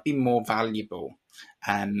 might be more valuable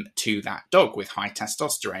to that dog with high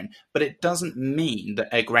testosterone. But it doesn't mean that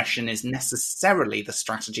aggression is necessarily the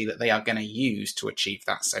strategy that they are going to use to achieve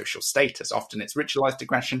that social status. Often it's ritualized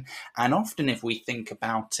aggression, and often if we think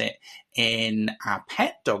about it in our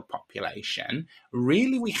pet dog population,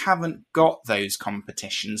 really we haven't got those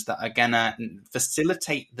competitions that are going to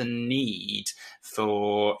facilitate the need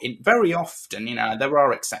for it. Very often, there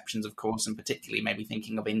are exceptions, of course, and particularly maybe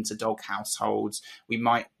thinking of inter-dog households, we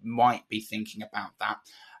might be thinking about that.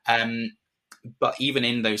 But even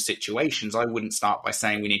in those situations, I wouldn't start by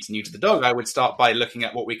saying we need to neuter the dog. I would start by looking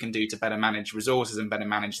at what we can do to better manage resources and better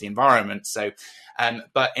manage the environment. So,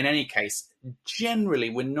 but in any case, generally,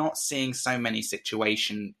 we're not seeing so many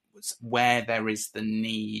situations where there is the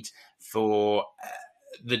need for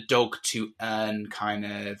the dog to earn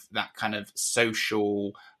that kind of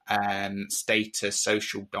social status,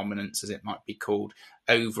 social dominance, as it might be called,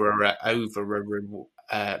 over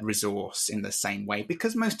a resource in the same way,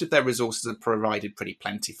 because most of their resources are provided pretty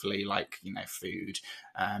plentifully, like food,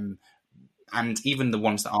 and even the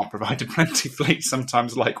ones that aren't provided plentifully,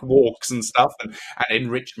 sometimes like walks and stuff and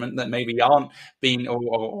enrichment that maybe aren't being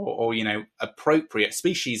or appropriate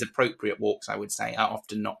species appropriate walks, I would say, are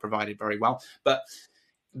often not provided very well. But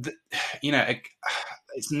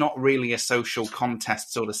it's not really a social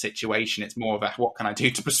contest sort of situation. It's more of a, what can I do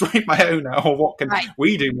to persuade my owner, or what can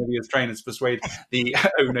we do maybe as trainers to persuade the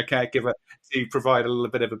owner caregiver to provide a little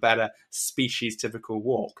bit of a better species typical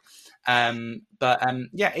walk.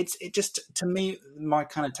 It just, to me, my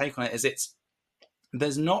kind of take on it is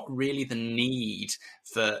there's not really the need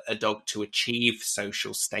for a dog to achieve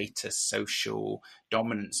social status, social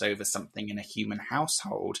dominance over something in a human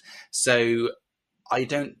household. So I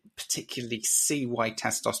don't particularly see why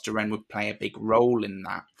testosterone would play a big role in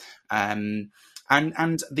that.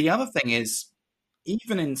 And the other thing is,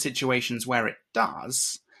 even in situations where it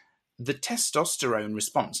does, the testosterone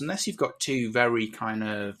response, unless you've got two very kind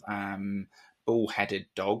of bull-headed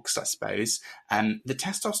dogs, I suppose, the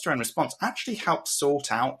testosterone response actually helps sort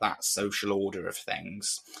out that social order of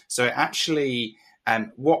things. So it actually...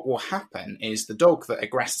 what will happen is the dog that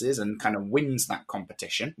aggresses and kind of wins that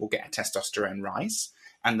competition will get a testosterone rise.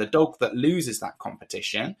 and the dog that loses that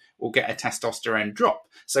competition will get a testosterone drop.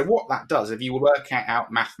 So what that does, if you work it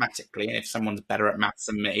out mathematically, and if someone's better at maths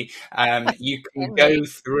than me, you can And go me.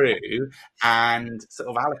 through and sort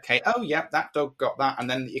of allocate, oh, yeah, that dog got that. And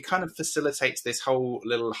then it kind of facilitates this whole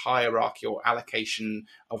little hierarchy or allocation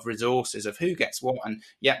of resources of who gets what. And,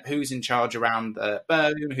 yep, who's in charge around the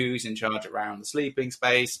bone, who's in charge around the sleeping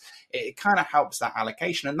space. It kind of helps that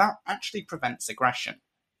allocation. And that actually prevents aggression.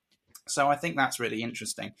 So I think that's really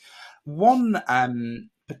interesting. One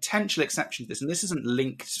potential exception to this, and this isn't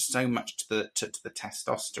linked so much to the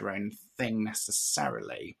testosterone thing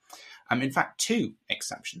necessarily. In fact, two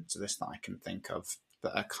exceptions to this that I can think of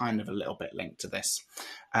that are kind of a little bit linked to this.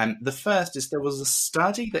 The first is there was a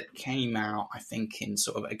study that came out, I think, in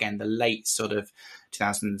sort of, again, the late sort of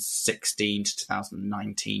 2016 to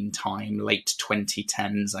 2019 time, late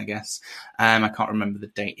 2010s, I guess. I can't remember the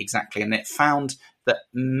date exactly. And it found that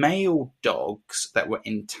male dogs that were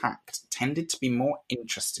intact tended to be more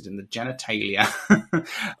interested in the genitalia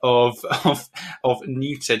of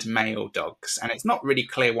neutered male dogs. And it's not really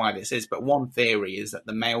clear why this is, but one theory is that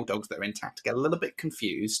the male dogs that are intact get a little bit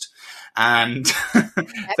confused and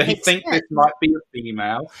they think sense. this might be a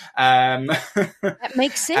female. That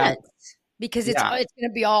makes sense because it's yeah. it's going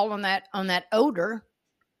to be all on that odor,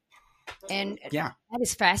 and Yeah. that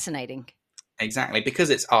is fascinating. Exactly,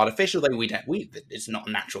 because it's artificial. Though it's not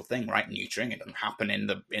a natural thing, right? Neutering, it doesn't happen in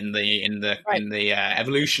the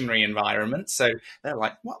evolutionary environment. So they're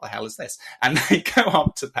like, "What the hell is this?" And they go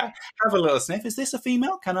up to that, have a little sniff. Is this a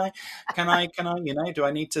female? Can I? Do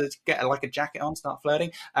I need to get like a jacket on, start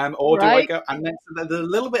flirting, or do I go? And then so there's a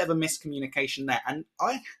little bit of a miscommunication there. And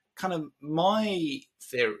my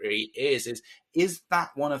theory is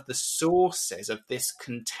that one of the sources of this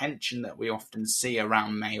contention that we often see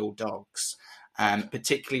around male dogs,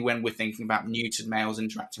 particularly when we're thinking about neutered males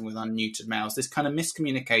interacting with unneutered males, this kind of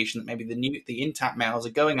miscommunication that maybe the intact males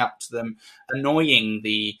are going up to them, annoying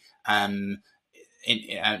the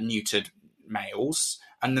neutered males,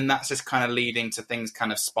 and then that's just kind of leading to things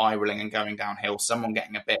kind of spiraling and going downhill, someone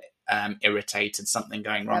getting a bit irritated, something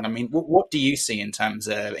going wrong. I mean, what do you see in terms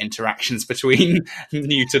of interactions between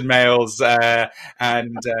neutered males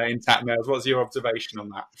and intact males? What's your observation on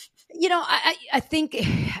that? I think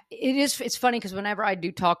it's funny because whenever I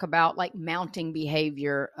do talk about like mounting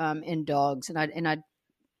behavior in dogs, and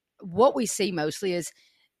what we see mostly is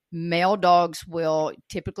male dogs will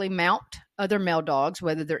typically mount other male dogs,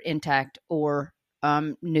 whether they're intact or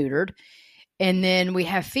neutered. And then we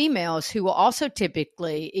have females who will also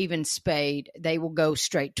typically, even spayed, they will go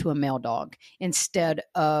straight to a male dog instead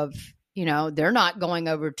of, they're not going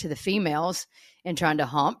over to the females and trying to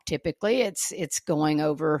hump. Typically, it's going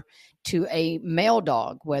over to a male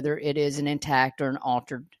dog, whether it is an intact or an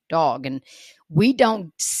altered dog. And we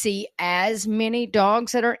don't see as many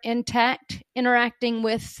dogs that are intact interacting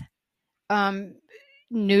with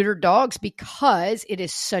neuter dogs because it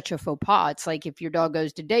is such a faux pas. It's like if your dog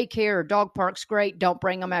goes to daycare or dog parks, great, don't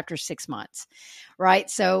bring them after 6 months, right?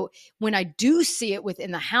 So when I do see it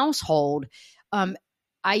within the household,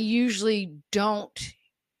 I usually don't,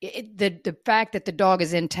 the fact that the dog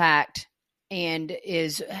is intact and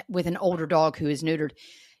is with an older dog who is neutered,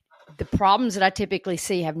 the problems that I typically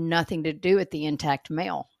see have nothing to do with the intact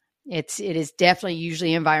male. It is definitely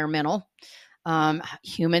usually environmental.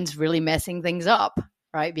 Humans really messing things up,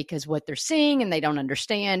 right? Because what they're seeing and they don't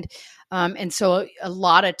understand. And so a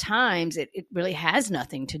lot of times it really has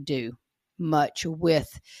nothing to do much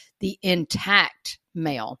with the intact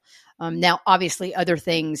male. Now, obviously, other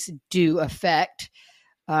things do affect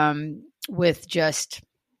with just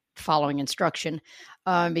following instruction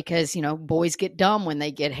because, boys get dumb when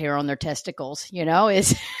they get hair on their testicles,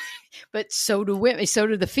 but so do women, so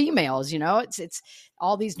do the females, it's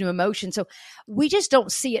all these new emotions. So we just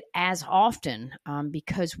don't see it as often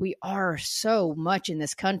because we are so much in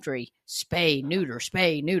this country, spay, neuter,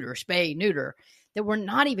 spay, neuter, spay, neuter, that we're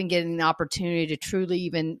not even getting the opportunity to truly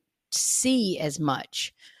even see as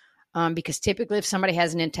much. Because typically if somebody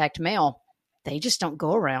has an intact male, they just don't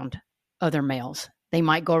go around other males. They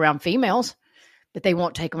might go around females, but they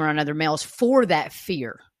won't take them around other males for that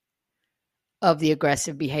fear of the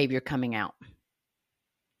aggressive behavior coming out.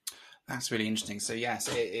 That's really interesting. So yes,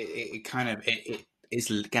 it is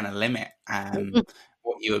going to limit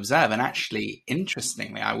what you observe. And actually,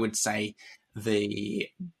 interestingly, I would say the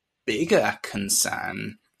bigger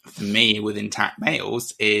concern for me with intact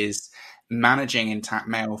males is managing intact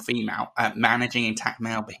male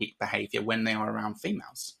behavior when they are around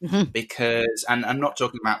females. Mm-hmm. Because, and I'm not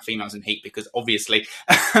talking about females in heat, because obviously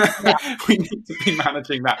Yeah. we need to be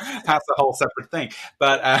managing that. That's a whole separate thing.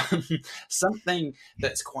 But something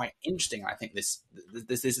that's quite interesting, I think this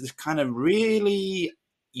kind of really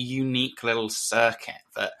unique little circuit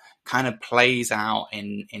that kind of plays out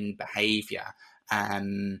in behavior,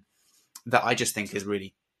 that I just think is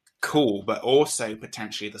really cool, but also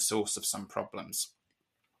potentially the source of some problems.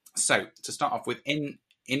 So to start off with, in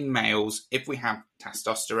males, if we have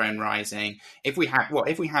testosterone rising, if we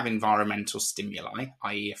have environmental stimuli,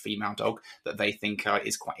 i.e. a female dog that they think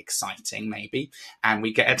is quite exciting maybe, and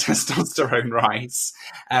we get a testosterone rise,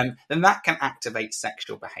 then that can activate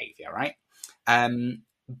sexual behavior, right?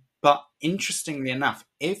 But interestingly enough,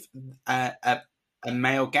 if a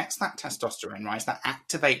male gets that testosterone rise, that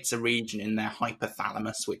activates a region in their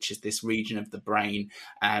hypothalamus, which is this region of the brain,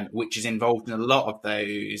 which is involved in a lot of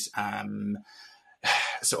those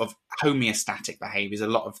sort of homeostatic behaviors, a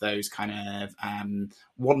lot of those kind of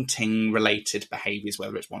wanting related behaviors,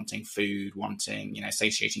 whether it's wanting food, wanting,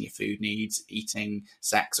 satiating your food needs, eating,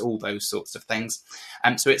 sex, all those sorts of things.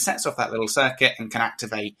 So it sets off that little circuit and can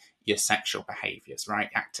activate your sexual behaviors,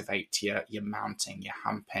 right? Activate your mounting, your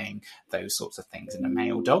humping, those sorts of things in a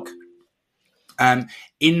male dog.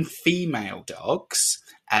 In female dogs,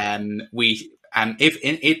 if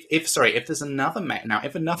there's another male, now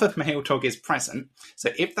if another male dog is present,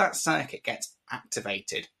 so if that circuit gets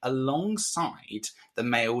activated alongside the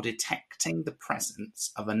male detecting the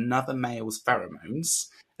presence of another male's pheromones,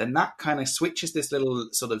 then that kind of switches this little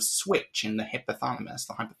sort of switch in the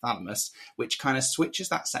hypothalamus, which kind of switches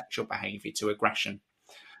that sexual behavior to aggression.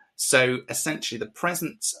 So essentially, the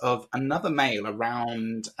presence of another male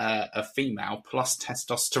around a female plus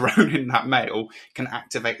testosterone in that male can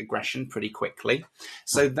activate aggression pretty quickly.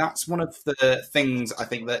 So that's one of the things I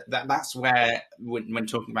think that's where, when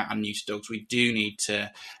talking about our neuter dogs, we do need to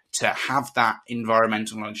have that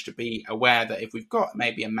environmental knowledge, to be aware that if we've got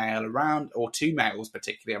maybe a male around, or two males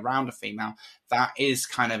particularly around a female, that is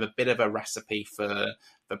kind of a bit of a recipe for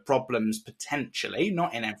problems, potentially.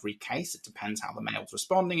 Not in every case. It depends how the male's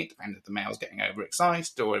responding. It depends if the male's getting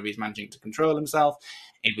overexcited or if he's managing to control himself.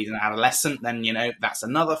 If he's an adolescent, then that's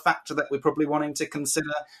another factor that we're probably wanting to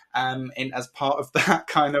consider as part of that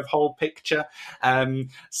kind of whole picture.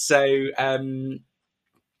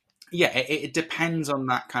 It depends on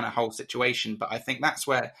that kind of whole situation. But I think that's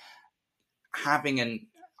where having a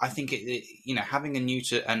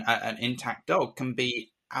neuter, an intact dog can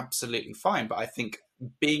be absolutely fine. But I think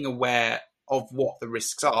being aware of what the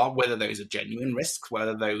risks are, whether those are genuine risks,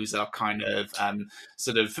 whether those are kind of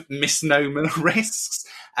sort of misnomer risks,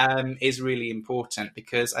 is really important.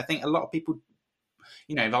 Because I think a lot of people,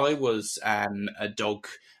 if I was a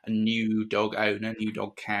new dog owner, new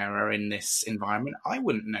dog carer in this environment, I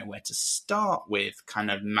wouldn't know where to start with kind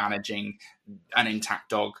of managing an intact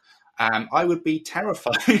dog. I would be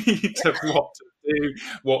terrified of what to do,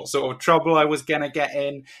 what sort of trouble I was going to get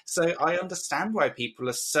in. So I understand why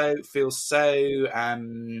people feel so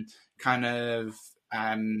kind of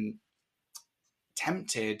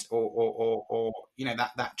tempted, or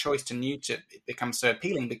that choice to neuter becomes so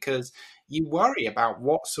appealing, because you worry about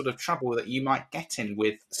what sort of trouble that you might get in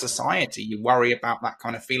with society. You worry about that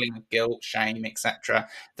kind of feeling of guilt, shame, etc.,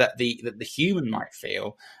 that the human might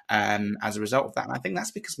feel as a result of that. And I think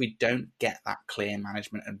that's because we don't get that clear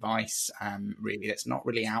management advice. Really, it's not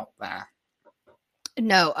really out there.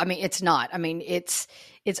 No, I mean, it's not. I mean, it's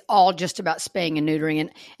all just about spaying and neutering.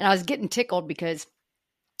 And I was getting tickled because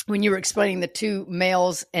when you were explaining the two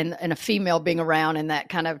males and a female being around and that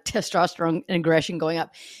kind of testosterone and aggression going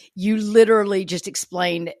up, you literally just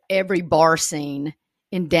explained every bar scene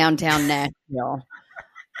in downtown Nashville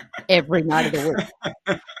every night of the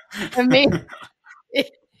week.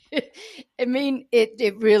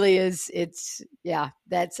 It really is.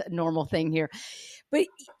 That's a normal thing here. But,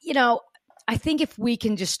 I think if we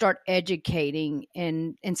can just start educating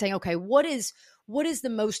and saying, okay, what is the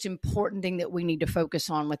most important thing that we need to focus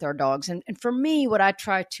on with our dogs? And for me, what I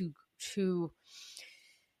try to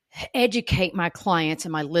educate my clients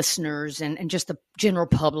and my listeners and just the general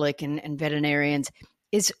public and veterinarians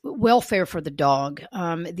is welfare for the dog,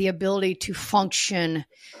 the ability to function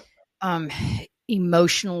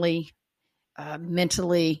emotionally,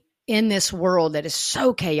 mentally in this world that is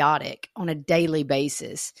so chaotic on a daily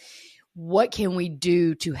basis. What can we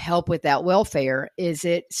do to help with that welfare?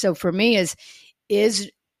 So for me,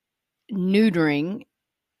 is neutering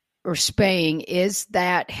or spaying, is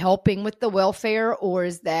that helping with the welfare, or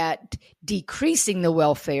is that decreasing the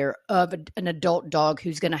welfare of an adult dog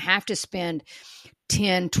who's going to have to spend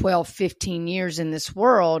 10, 12, 15 years in this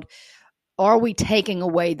world, are we taking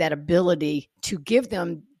away that ability to give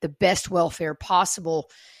them the best welfare possible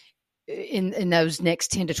in those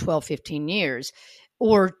next 10 to 12, 15 years?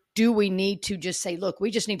 Or do we need to just say, look,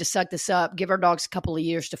 we just need to suck this up, give our dogs a couple of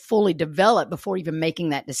years to fully develop before even making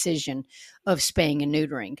that decision of spaying and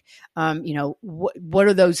neutering? What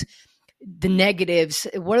are the negatives?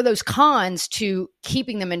 What are those cons to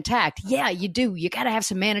keeping them intact? Yeah, you do. You got to have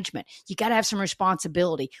some management. You got to have some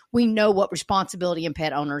responsibility. We know what responsibility and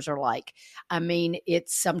pet owners are like. I mean,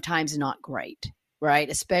 it's sometimes not great, right?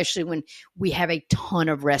 Especially when we have a ton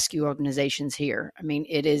of rescue organizations here. I mean,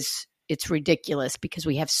 it's ridiculous because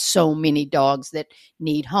we have so many dogs that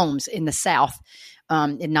need homes in the South,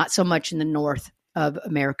 and not so much in the North of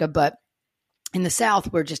America, but in the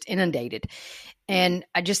South, we're just inundated. And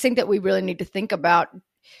I just think that we really need to think about,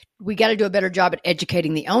 we got to do a better job at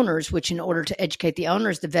educating the owners, which in order to educate the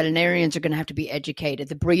owners, the veterinarians are going to have to be educated.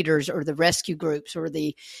 The breeders or the rescue groups or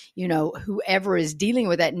the, whoever is dealing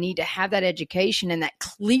with that need to have that education and that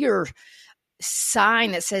clear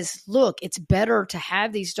sign that says, look, it's better to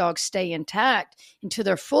have these dogs stay intact until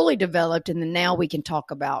they're fully developed. And then now we can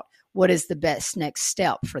talk about what is the best next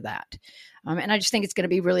step for that. And I just think it's going to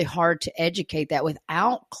be really hard to educate that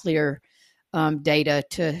without clear data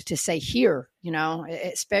to say here,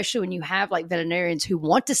 especially when you have like veterinarians who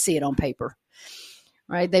want to see it on paper,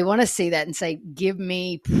 right? They want to see that and say, give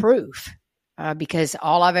me proof. Because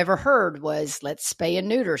all I've ever heard was, let's spay and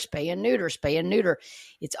neuter, spay and neuter, spay and neuter.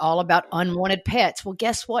 It's all about unwanted pets. Well,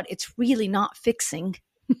 guess what? It's really not fixing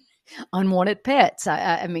unwanted pets.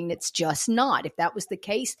 I mean, it's just not. If that was the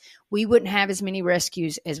case, we wouldn't have as many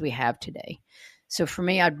rescues as we have today. So for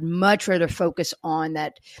me, I'd much rather focus on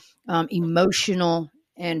that emotional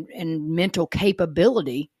and mental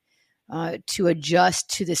capability to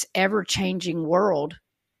adjust to this ever-changing world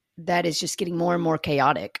that is just getting more and more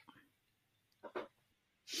chaotic.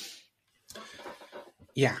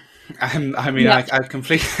 Yeah. I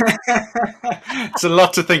completely. It's a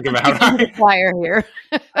lot to think about. Right? Fire here.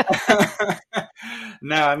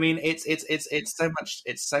 No, I mean it's so much.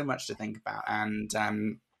 It's so much to think about,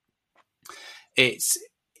 and it's.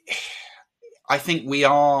 I think we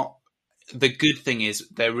are. The good thing is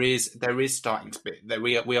there is starting to be that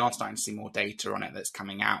we are starting to see more data on it that's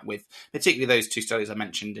coming out, with particularly those two studies I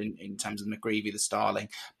mentioned in terms of McGreevy, the Starling,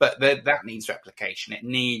 but that needs replication. It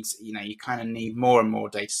needs, you kind of need more and more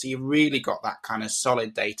data. So you've really got that kind of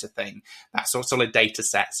solid data thing, that sort of solid data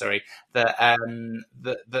set,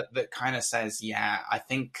 that kind of says, yeah, I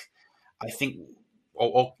think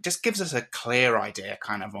or just gives us a clear idea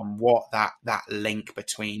kind of on what that link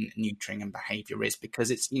between neutering and behavior is, because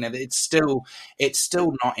it's still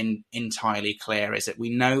not entirely clear, is it? We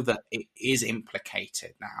know that it is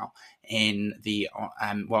implicated now in the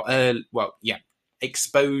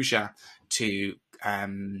exposure to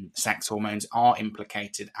sex hormones are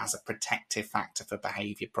implicated as a protective factor for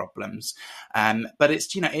behavior problems, but it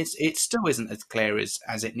still isn't as clear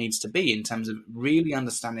as it needs to be in terms of really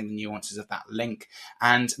understanding the nuances of that link.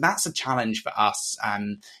 And that's a challenge for us,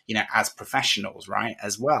 as professionals, right,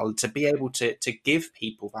 as well, to be able to give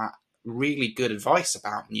people that really good advice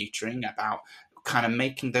about neutering, about kind of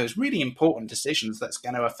making those really important decisions that's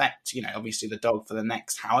going to affect, obviously the dog for the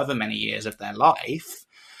next however many years of their life.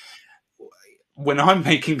 When I'm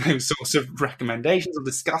making those sorts of recommendations or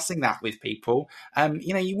discussing that with people,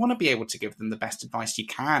 you want to be able to give them the best advice you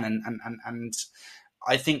can. And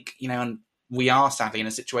I think, we are sadly in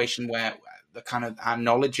a situation where the kind of our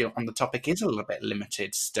knowledge on the topic is a little bit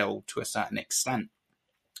limited still to a certain extent.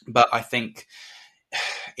 But I think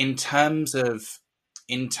in terms of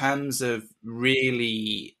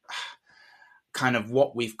really kind of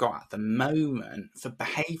what we've got at the moment for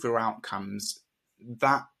behavioural outcomes,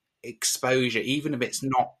 that exposure, even if it's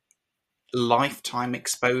not lifetime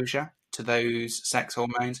exposure to those sex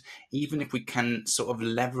hormones, even if we can sort of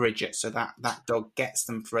leverage it so that that dog gets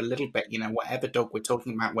them for a little bit, whatever dog we're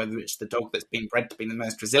talking about, whether it's the dog that's been bred to be the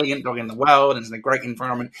most resilient dog in the world and is in a great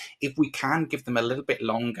environment, if we can give them a little bit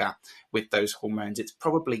longer with those hormones, it's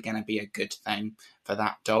probably going to be a good thing for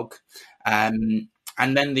that dog. And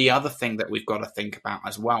then the other thing that we've got to think about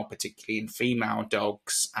as well, particularly in female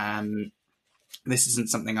dogs, this isn't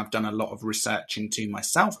something I've done a lot of research into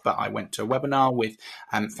myself, but I went to a webinar with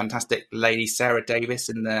fantastic lady Sarah Davies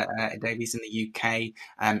in the UK,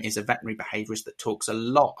 is a veterinary behaviourist that talks a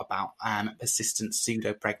lot about persistent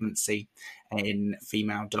pseudo-pregnancy in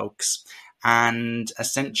female dogs. And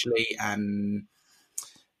essentially,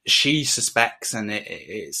 she suspects, and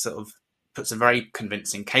it sort of puts a very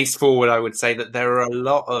convincing case forward, I would say, that there are a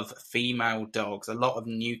lot of female dogs, a lot of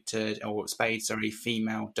neutered or spayed,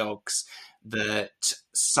 female dogs that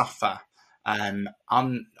suffer,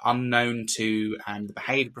 unknown to the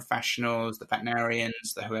behaviour professionals, the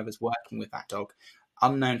veterinarians, whoever's working with that dog,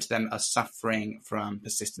 unknown to them, are suffering from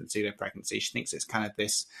persistent pseudo pregnancy. She thinks it's kind of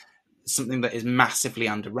this something that is massively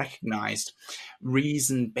under recognized.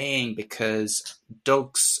 Reason being because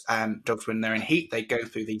dogs when they're in heat, they go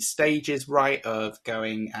through these stages, right, of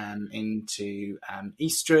going into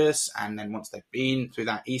estrus, and then once they've been through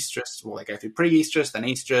that estrus, well, they go through pre-estrus, then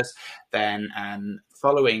estrus, then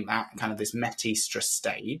following that kind of this met-estrus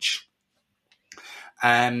stage.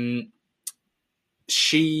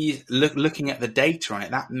 She looking at the data on it,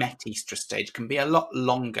 that met-estrus stage can be a lot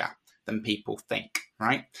longer than people think,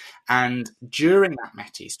 right? And during that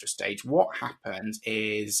met-estrus stage, what happens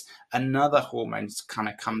is another hormone kind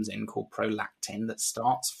of comes in called prolactin that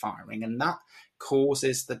starts firing, and that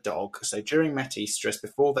causes the dog. So during met-estrus,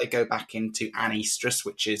 before they go back into anestrus,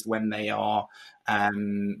 which is when they are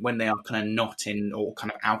kind of not in, or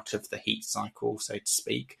kind of out of the heat cycle, so to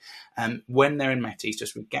speak, when they're in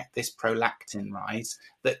met-estrus, we get this prolactin rise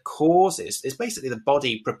that causes, it's basically the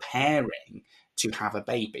body preparing to have a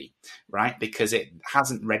baby, right? Because it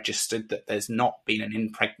hasn't registered that there's not been an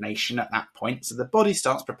impregnation at that point. So the body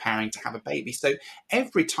starts preparing to have a baby. So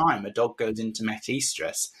every time a dog goes into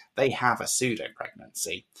met-estrus, they have a pseudo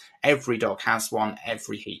pregnancy. Every dog has one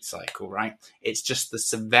every heat cycle, right? It's just the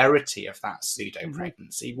severity of that pseudo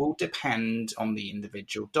pregnancy will depend on the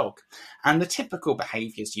individual dog. And the typical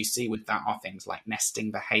behaviors you see with that are things like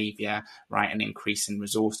nesting behavior, right? An increase in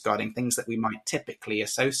resource guarding, things that we might typically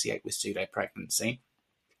associate with pseudo pregnancy.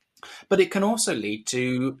 But it can also lead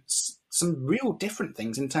to some real different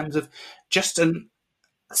things in terms of just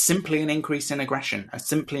simply an increase in aggression,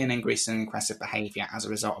 simply an increase in aggressive behavior as a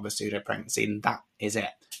result of a pseudo pregnancy, and that is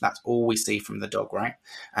it. That's all we see from the dog, right?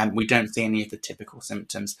 And we don't see any of the typical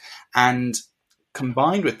symptoms. And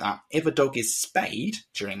combined with that, if a dog is spayed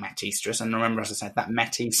during met-estrus, and remember, as I said, that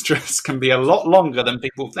met-estrus can be a lot longer than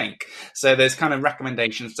people think. So there's kind of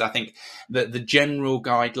recommendations. I think that the general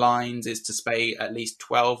guidelines is to spay at least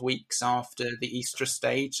 12 weeks after the estrus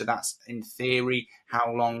stage. So that's, in theory,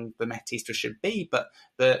 how long the met-estrus should be. But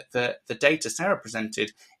the data Sarah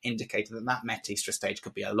presented indicated that met-estrus stage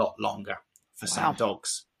could be a lot longer for some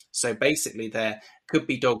dogs. So basically, there could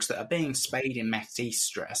be dogs that are being spayed in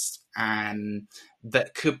met-estrus and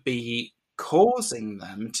that could be causing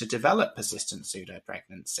them to develop persistent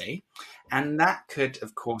pseudo-pregnancy. And that could,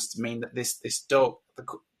 of course, mean that this dog,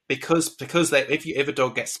 because if a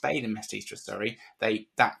dog gets spayed in met-estrus,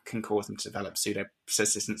 that can cause them to develop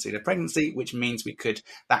persistent pseudo-pregnancy, which means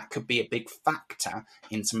that could be a big factor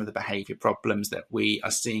in some of the behavior problems that we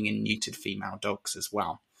are seeing in neutered female dogs as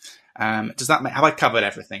well. Does that have I covered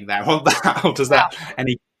everything there on that, or does that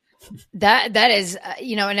any? That is,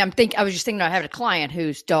 and I was just thinking, I had a client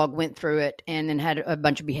whose dog went through it and then had a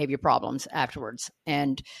bunch of behavior problems afterwards,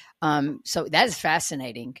 and so that is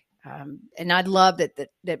fascinating, and I'd love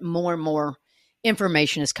that more and more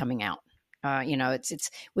information is coming out.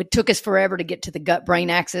 It took us forever to get to the gut brain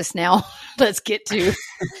axis. Now let's get to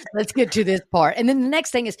this part, and then the next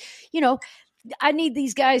thing is, I need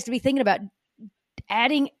these guys to be thinking about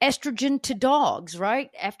adding estrogen to dogs, right?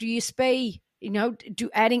 After you spay,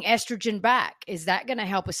 adding estrogen back. Is that going to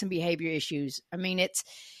help with some behavior issues? I mean,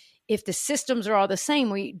 if the systems are all the same,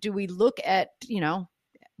 we look at,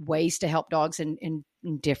 ways to help dogs in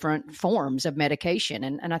different forms of medication.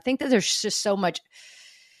 And I think that there's just so much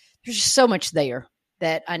there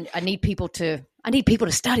that I need people to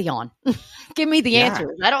study on. Give me the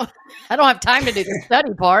answers. I don't have time to do the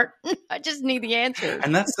study part. I just need the answers.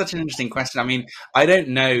 And that's such an interesting question. I mean, I don't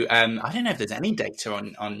know if there's any data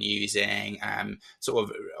on using sort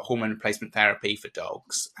of hormone replacement therapy for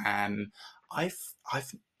dogs. I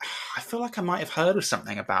feel like I might have heard of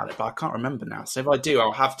something about it, but I can't remember now. So if I do,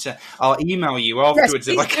 I'll email you afterwards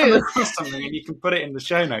if I come across something, and you can put it in the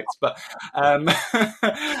show notes. But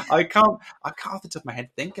I can't off the top of my head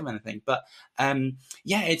think of anything. But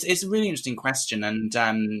it's a really interesting question,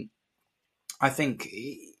 and I think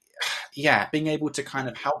being able to kind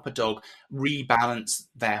of help a dog rebalance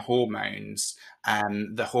their hormones,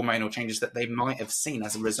 the hormonal changes that they might have seen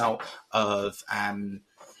as a result of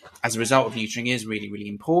neutering is really, really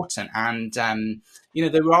important. And,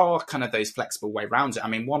 there are kind of those flexible way around it. I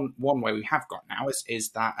mean, one way we have got now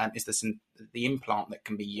is the implant that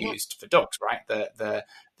can be used for dogs, right? The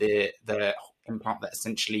implant that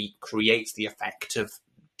essentially creates the effect of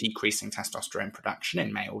decreasing testosterone production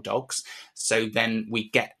in male dogs. So then we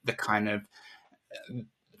get the kind of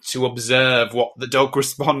to observe how the dog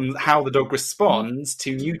responds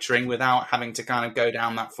to neutering without having to kind of go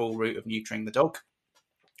down that full route of neutering the dog.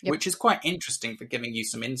 Yep. which is quite interesting for giving you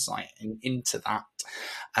some insight into that.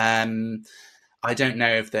 Um, I don't know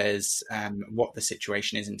if there's what the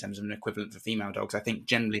situation is in terms of an equivalent for female dogs. I think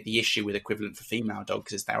generally the issue with equivalent for female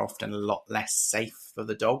dogs is they're often a lot less safe for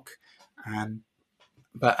the dog.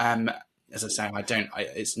 But as I say,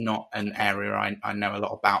 it's not an area I know a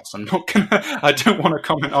lot about, so I don't want to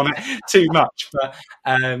comment on it too much. But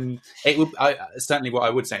it would certainly what I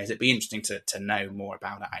would say is it'd be interesting to know more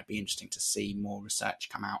about it. It'd be interesting to see more research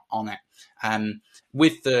come out on it.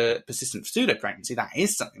 With the persistent pseudo pregnancy, that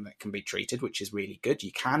is something that can be treated, which is really good.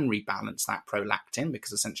 You can rebalance that prolactin,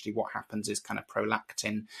 because essentially what happens is kind of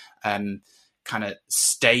prolactin kind of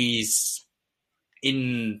stays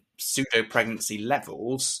in pseudo pregnancy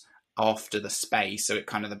levels after the spay, so it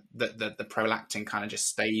kind of the prolactin kind of just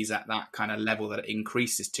stays at that kind of level that it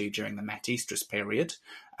increases to during the met-estrus period,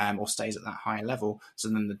 or stays at that higher level. So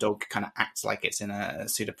then the dog kind of acts like it's in a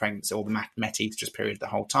pseudo pregnancy or the met-estrus period the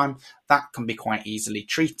whole time. That can be quite easily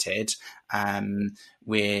treated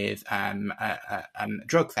with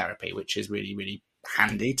drug therapy, which is really, really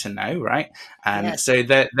handy to know, right? Yes. So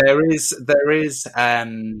there is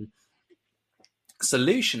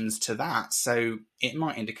solutions to that. So it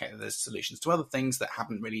might indicate that there's solutions to other things that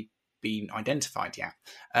haven't really been identified yet.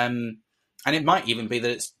 And it might even be that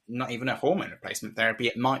it's not even a hormone replacement therapy.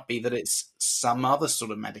 It might be that it's some other sort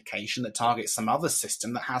of medication that targets some other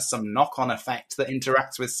system that has some knock-on effect that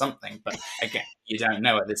interacts with something. But again, you don't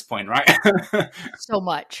know at this point, right? So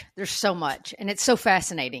much. There's so much. And it's so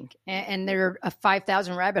fascinating. And there are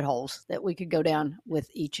 5,000 rabbit holes that we could go down with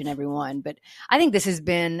each and every one. But I think this has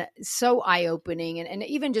been so eye-opening. And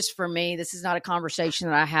even just for me, this is not a conversation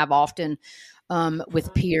that I have often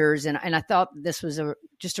with peers. And I thought this was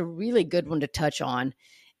just a really good one to touch on.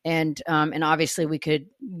 And obviously we could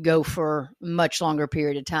go for a much longer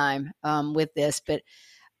period of time with this. But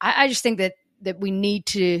I just think that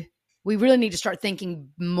we really need to start thinking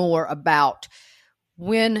more about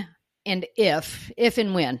when and if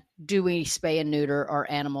and when do we spay and neuter our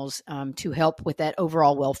animals to help with that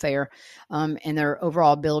overall welfare and their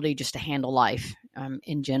overall ability just to handle life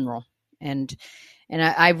in general. And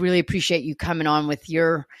I really appreciate you coming on with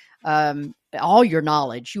your all your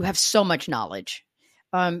knowledge. You have so much knowledge,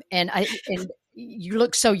 and you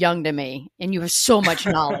look so young to me, and you have so much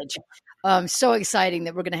knowledge. So exciting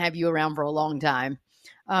that we're going to have you around for a long time.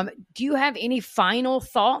 Do you have any final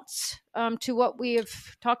thoughts to what we have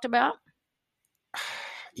talked about?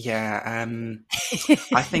 Yeah,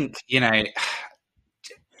 I think,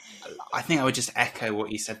 I think I would just echo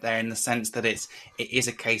what you said there, in the sense that it is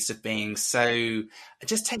a case of being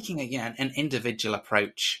just taking an individual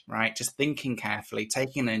approach, right? Just thinking carefully,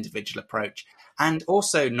 taking an individual approach, and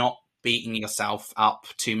also not beating yourself up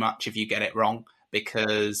too much if you get it wrong,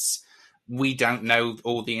 because we don't know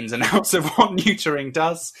all the ins and outs of what neutering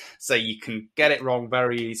does. So you can get it wrong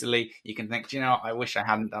very easily. You can think, I wish I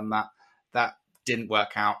hadn't done that. That didn't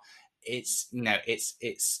work out. It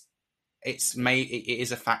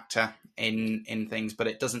is a factor in things, but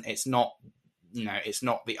it's not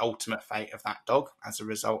the ultimate fate of that dog as a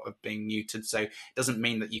result of being neutered. So it doesn't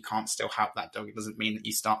mean that you can't still help that dog. It doesn't mean that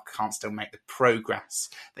you can't still make the progress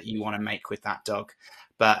that you want to make with that dog.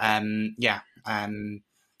 But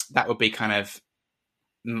that would be kind of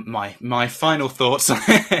my final thoughts on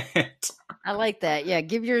it. I like that. Yeah.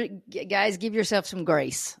 Give yourself some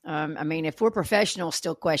grace. I mean, if we're professionals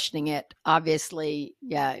still questioning it, obviously,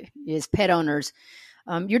 as pet owners,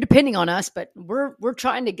 you're depending on us, but we're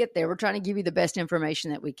trying to get there. We're trying to give you the best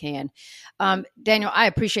information that we can. Daniel, I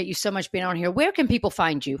appreciate you so much being on here. Where can people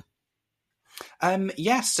find you?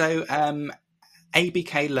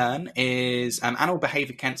 ABK Learn is Animal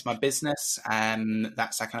Behaviour Kent's my business.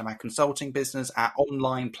 That's kind of my consulting business. Our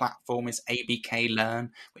online platform is ABK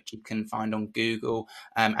Learn, which you can find on Google.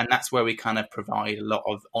 And that's where we kind of provide a lot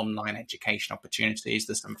of online education opportunities.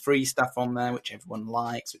 There's some free stuff on there, which everyone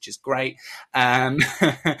likes, which is great. And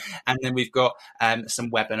then we've got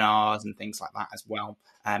some webinars and things like that as well.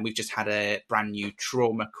 We've just had a brand new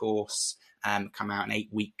trauma course come out, an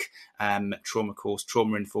 8-week trauma course,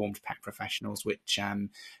 Trauma-Informed Pet Professionals, which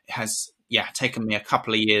has taken me a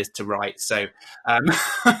couple of years to write. So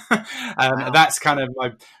that's kind of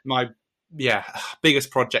my biggest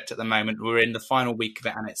project at the moment. We're in the final week of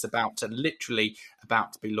it, and it's about to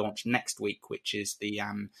be launched next week, which is the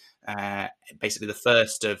basically the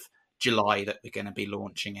 1st of July that we're going to be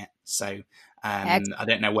launching it. So I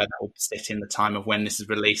don't know where that will sit in the time of when this is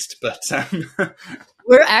released, but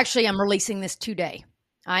I'm releasing this today.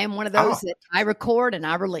 I am one of those that I record and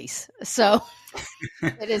I release. So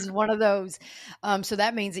it is one of those. So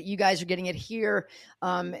that means that you guys are getting it here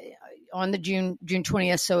on the June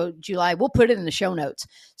 20th. So July, we'll put it in the show notes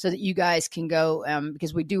so that you guys can go,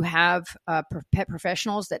 because we do have pet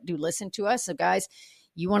professionals that do listen to us. So guys,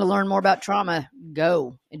 you want to learn more about trauma,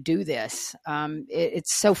 go and do this.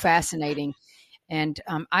 It's so fascinating. And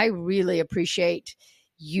I really appreciate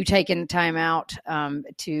you taking time out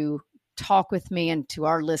to talk with me and to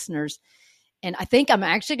our listeners. And I think I'm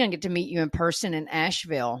actually going to get to meet you in person in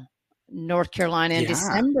Asheville, North Carolina in Yeah.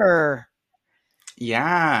 December.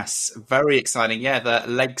 Yes, very exciting. Yeah, the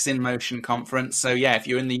Legs in Motion conference. So yeah, if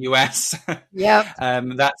you're in the US, Yep.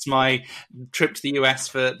 that's my trip to the US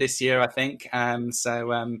for this year, I think.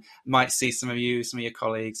 Might see some of your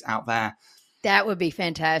colleagues out there. That would be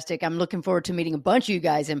fantastic. I'm looking forward to meeting a bunch of you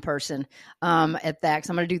guys in person at that.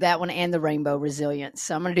 So I'm going to do that one and the Rainbow Resilience.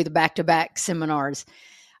 So I'm going to do the back-to-back seminars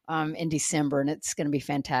in December, and it's going to be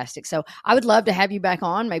fantastic. So I would love to have you back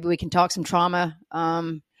on. Maybe we can talk some trauma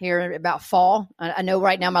here about fall. I know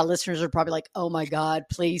right now my listeners are probably like, oh my God,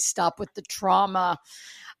 please stop with the trauma.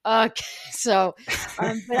 But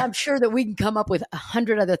I'm sure that we can come up with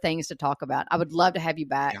 100 other things to talk about. I would love to have you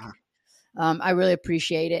back. Yeah. I really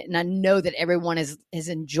appreciate it. And I know that everyone has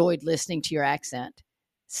enjoyed listening to your accent.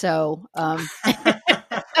 So, Well,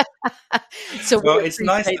 we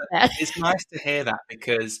appreciate that. it's nice to hear that,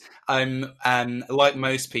 because I'm like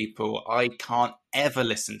most people, I can't ever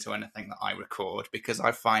listen to anything that I record because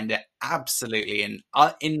I find it absolutely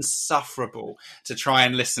insufferable to try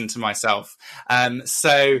and listen to myself. I'm with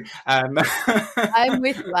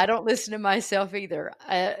you. I don't listen to myself either.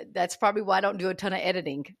 That's probably why I don't do a ton of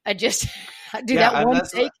editing. I just do Yeah, that and one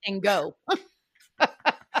take and go.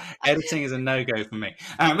 editing is a no-go for me.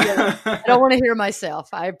 Yeah, I don't want to hear myself.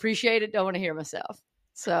 I appreciate it. Don't want to hear myself.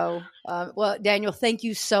 So, well, Daniel, thank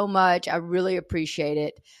you so much. I really appreciate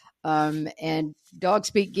it. And Dog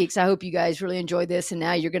Speak Geeks, I hope you guys really enjoyed this. And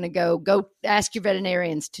now you're going to go ask your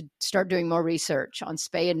veterinarians to start doing more research on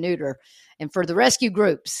spay and neuter. And for the rescue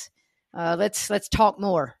groups, let's talk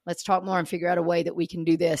more. Let's talk more and figure out a way that we can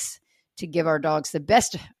do this to give our dogs the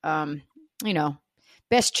best,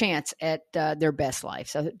 best chance at their best life.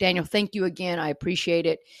 So, Daniel, thank you again. I appreciate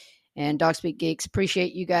it. And Dog Speak Geeks,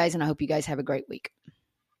 appreciate you guys. And I hope you guys have a great week.